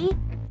 Polly.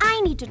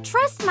 I need to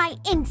trust my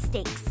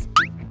instincts.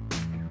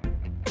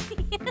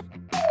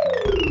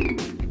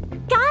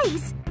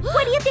 Guys,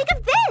 what do you think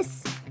of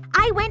this?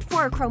 I went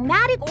for a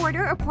chromatic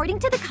order according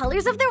to the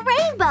colors of the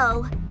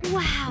rainbow.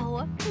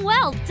 Wow,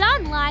 well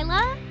done,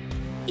 Lila.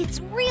 It's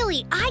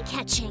really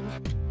eye-catching.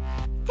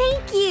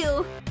 Thank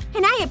you.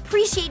 And I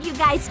appreciate you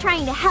guys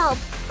trying to help.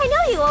 I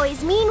know you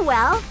always mean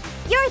well.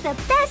 You're the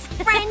best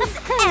friends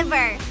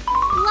ever.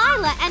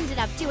 Lila ended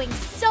up doing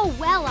so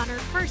well on her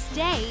first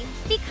day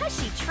because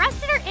she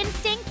trusted her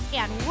instincts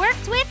and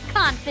worked with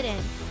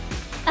confidence.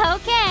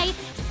 Okay,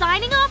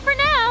 signing off for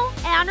now.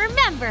 And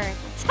remember,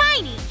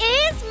 tiny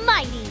is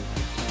mighty.